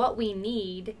 And what we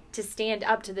need to stand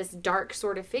up to this dark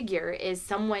sort of figure is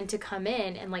someone to come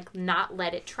in and not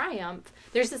let it triumph.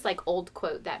 There's this old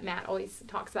quote that Matt always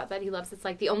talks about that he loves. It's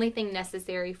the only thing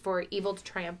necessary for evil to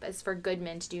triumph is for good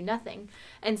men to do nothing.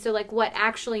 And so what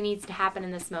actually needs to happen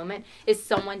in this moment is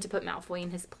someone to put Malfoy in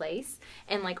his place.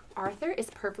 And Arthur is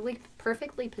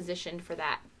perfectly positioned for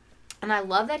that. And I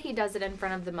love that he does it in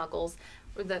front of the Muggles,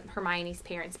 or the Hermione's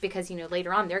parents, because,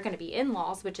 later on they're going to be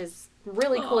in-laws, which is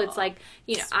really cool. It's like,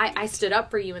 I stood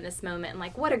up for you in this moment, and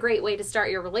like, what a great way to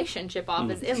start your relationship off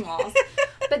as in-laws.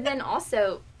 But then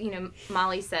also,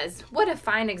 Molly says, what a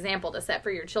fine example to set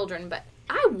for your children, but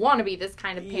I want to be this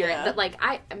kind of parent that, like,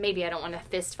 I don't want to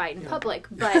fist fight in public,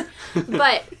 but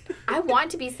I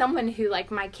want to be someone who,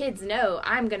 like, my kids know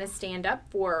I'm going to stand up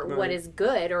for what is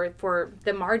good, or for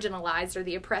the marginalized or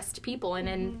the oppressed people. And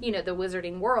in, the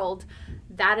wizarding world,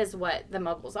 that is what the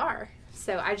Muggles are.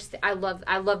 So I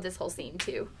love this whole scene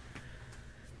too.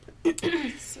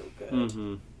 So good.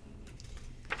 Mm-hmm.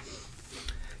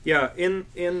 Yeah, in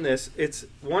this, it's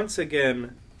once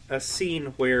again a scene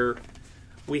where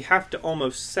we have to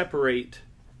almost separate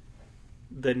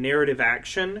the narrative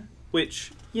action,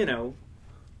 which,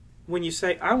 when you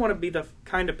say, I want to be the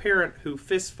kind of parent who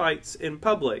fist fights in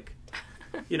public,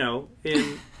 in,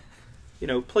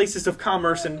 places of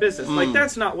commerce and business. Like,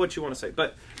 that's not what you want to say.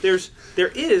 But there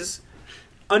is,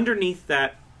 underneath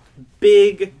that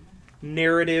big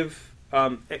narrative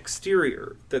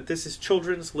exterior, that this is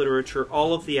children's literature,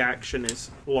 all of the action is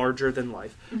larger than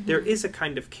life. Mm-hmm. There is a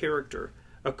kind of character,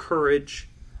 a courage,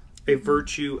 a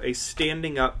virtue, a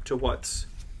standing up to what's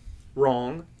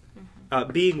wrong,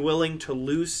 being willing to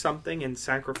lose something and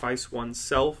sacrifice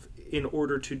oneself in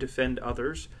order to defend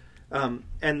others.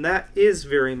 And that is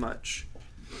very much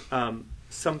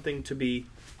something to be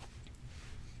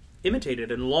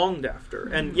imitated and longed after.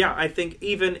 And yeah, I think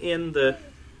even in the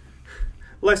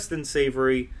less than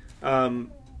savory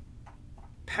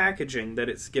packaging that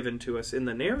it's given to us in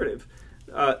the narrative,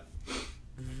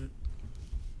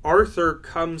 Arthur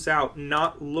comes out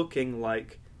not looking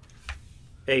like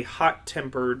a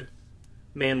hot-tempered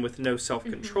man with no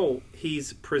self-control. Mm-hmm.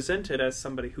 He's presented as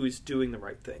somebody who is doing the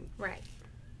right thing. Right.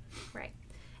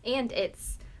 And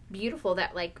it's beautiful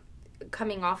that, like,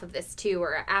 coming off of this, too,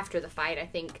 or after the fight, I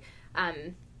think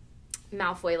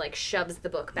Malfoy, like, shoves the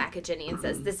book back at Ginny and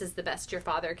says, this is the best your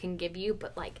father can give you,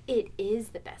 but, like, it is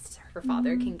the best her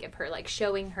father can give her, like,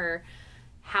 showing her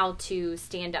how to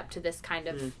stand up to this kind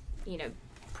of,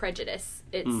 prejudice.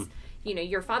 It's,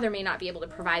 your father may not be able to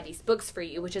provide these books for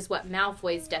you, which is what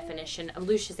Malfoy's definition,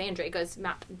 Lucius and Draco's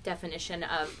definition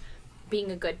of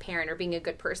being a good parent or being a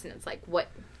good person. It's like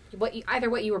either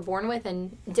what you were born with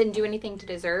and didn't do anything to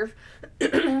deserve,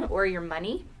 or your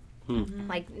money. Mm-hmm.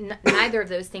 Like, neither of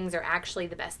those things are actually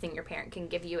the best thing your parent can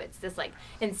give you. It's this, like,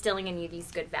 instilling in you these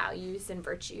good values and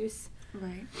virtues.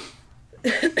 Right.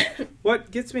 What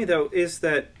gets me, though, is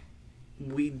that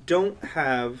we don't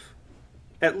have,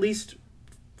 at least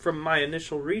from my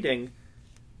initial reading,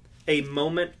 a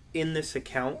moment in this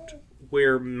account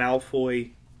where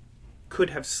Malfoy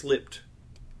could have slipped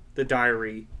the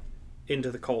diary into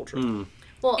the cauldron.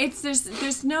 Well,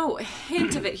 there's no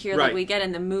hint of it here that we get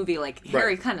in the movie. Like,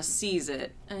 Harry kind of sees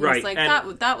it, and he's like,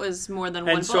 that was more than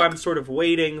one book. And so I'm sort of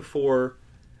waiting for,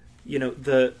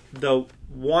 the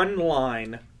one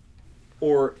line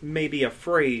or maybe a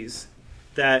phrase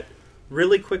that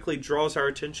really quickly draws our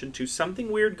attention to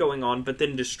something weird going on, but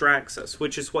then distracts us,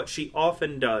 which is what she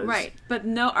often does. Right, but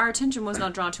no, our attention was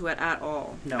not drawn to it at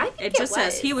all. No. It just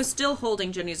says he was still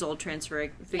holding Ginny's old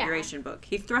Transfiguration book.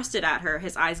 He thrust it at her,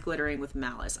 his eyes glittering with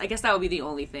malice. I guess that would be the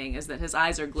only thing, is that his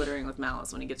eyes are glittering with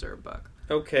malice when he gives her a book.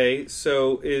 Okay,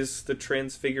 so is the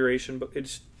Transfiguration book...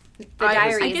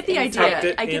 I get the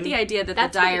idea. I get the idea that the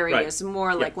diary is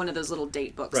more like one of those little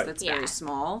date books that's very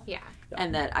small. Yeah.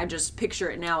 And that I just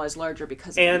picture it now as larger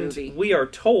because of the movie. And we are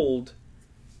told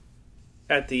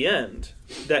at the end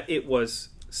that it was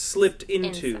slipped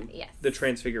into the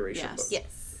Transfiguration book.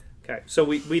 Yes. Okay, so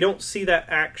we don't see that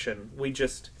action. We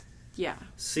just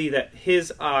see that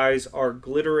his eyes are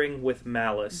glittering with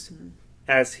malice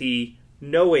as he,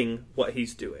 knowing what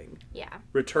he's doing,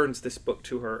 returns this book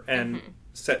to her and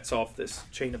sets off this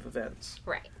chain of events.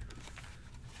 Right.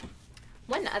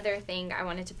 One other thing I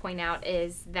wanted to point out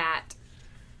is that,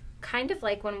 kind of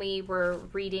like when we were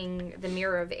reading The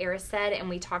Mirror of Erised and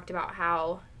we talked about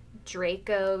how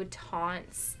Draco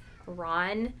taunts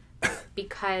Ron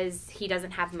because he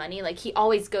doesn't have money. Like, he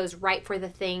always goes right for the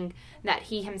thing that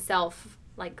he himself,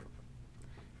 like,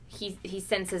 he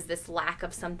senses this lack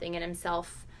of something in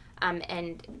himself,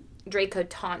 and Draco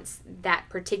taunts that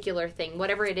particular thing,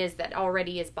 whatever it is that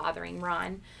already is bothering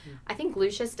Ron. I think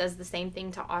Lucius does the same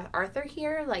thing to Arthur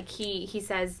here. Like, he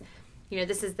says,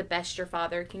 this is the best your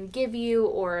father can give you,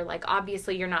 or, like,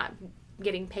 obviously you're not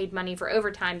getting paid money for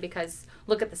overtime because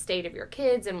look at the state of your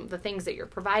kids and the things that you're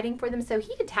providing for them. So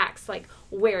he attacks, like,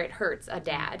 where it hurts a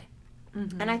dad.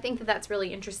 And I think that that's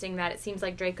really interesting, that it seems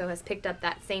like Draco has picked up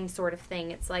that same sort of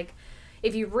thing. It's like,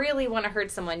 if you really want to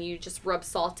hurt someone, you just rub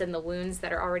salt in the wounds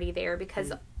that are already there,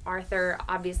 because Arthur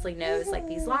obviously knows, like,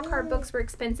 these Lockhart books were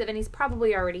expensive, and he's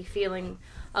probably already feeling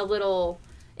a little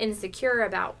insecure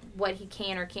about what he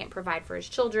can or can't provide for his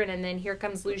children. And then here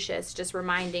comes Lucius just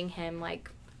reminding him, like,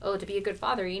 oh, to be a good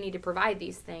father, you need to provide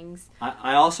these things.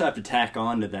 I also have to tack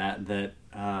on to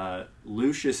that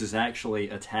Lucius is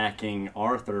actually attacking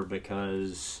Arthur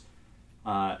because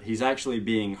he's actually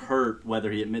being hurt, whether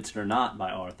he admits it or not,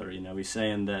 by Arthur. You know, he's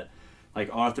saying that,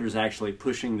 like, Arthur's actually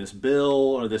pushing this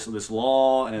bill or this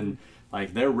law, and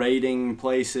like they're raiding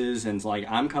places, and it's like,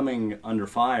 I'm coming under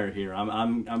fire here.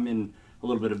 I'm in a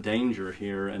little bit of danger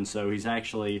here, and so he's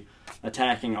actually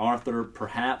attacking Arthur.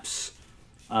 Perhaps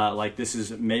like this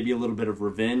is maybe a little bit of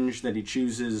revenge that he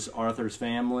chooses Arthur's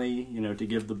family, you know, to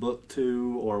give the book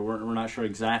to, or we're not sure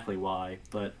exactly why,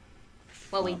 but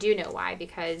well, we do know why,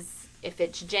 because if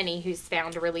it's Jenny who's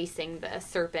found releasing the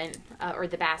serpent or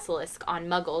the basilisk on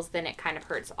Muggles, then it kind of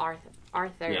hurts Arthur's.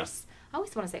 Yeah. I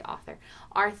always want to say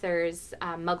Arthur's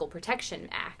Muggle Protection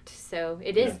Act. So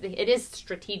it is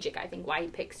strategic, I think, why he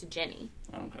picks Jenny.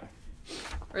 Okay.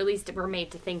 Or at least we're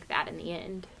made to think that in the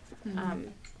end. Mm-hmm.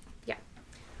 Yeah.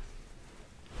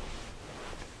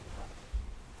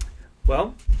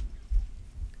 Well,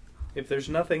 if there's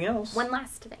nothing else. One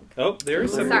last thing. Oh, there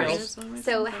is something else.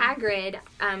 So Hagrid,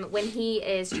 when he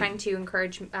is trying to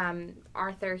encourage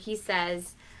Arthur, he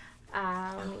says,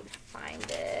 let me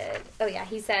find it. Oh yeah,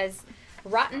 he says,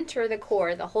 rotten to the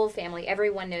core, the whole family,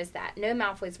 everyone knows that. No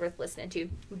Malfoy's worth listening to.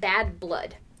 Bad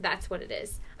blood. That's what it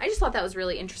is. I just thought that was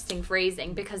really interesting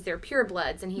phrasing, because they're pure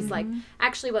bloods, and he's like,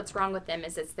 actually what's wrong with them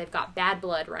is they've got bad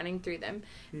blood running through them.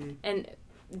 And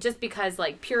just because,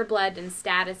 like, pure blood and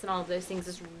status and all of those things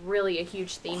is really a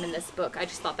huge theme in this book, I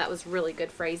just thought that was really good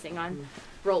phrasing on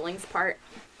Rowling's part.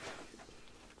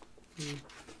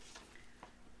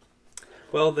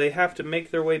 Well, they have to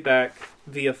make their way back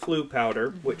via Floo powder,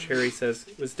 which Harry says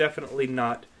was definitely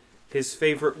not his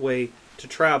favorite way to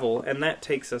travel, and that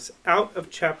takes us out of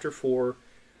Chapter 4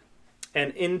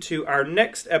 and into our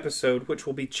next episode, which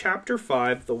will be Chapter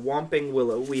 5, The Whomping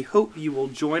Willow. We hope you will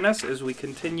join us as we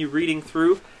continue reading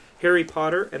through Harry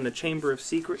Potter and the Chamber of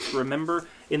Secrets. Remember,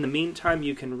 in the meantime,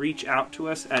 you can reach out to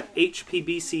us at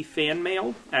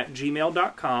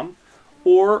hpbcfanmail@gmail.com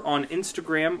or on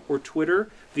Instagram or Twitter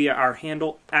via our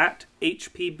handle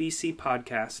 @HPBC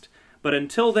Podcast. But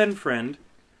until then, friend,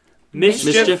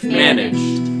 mischief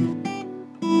managed.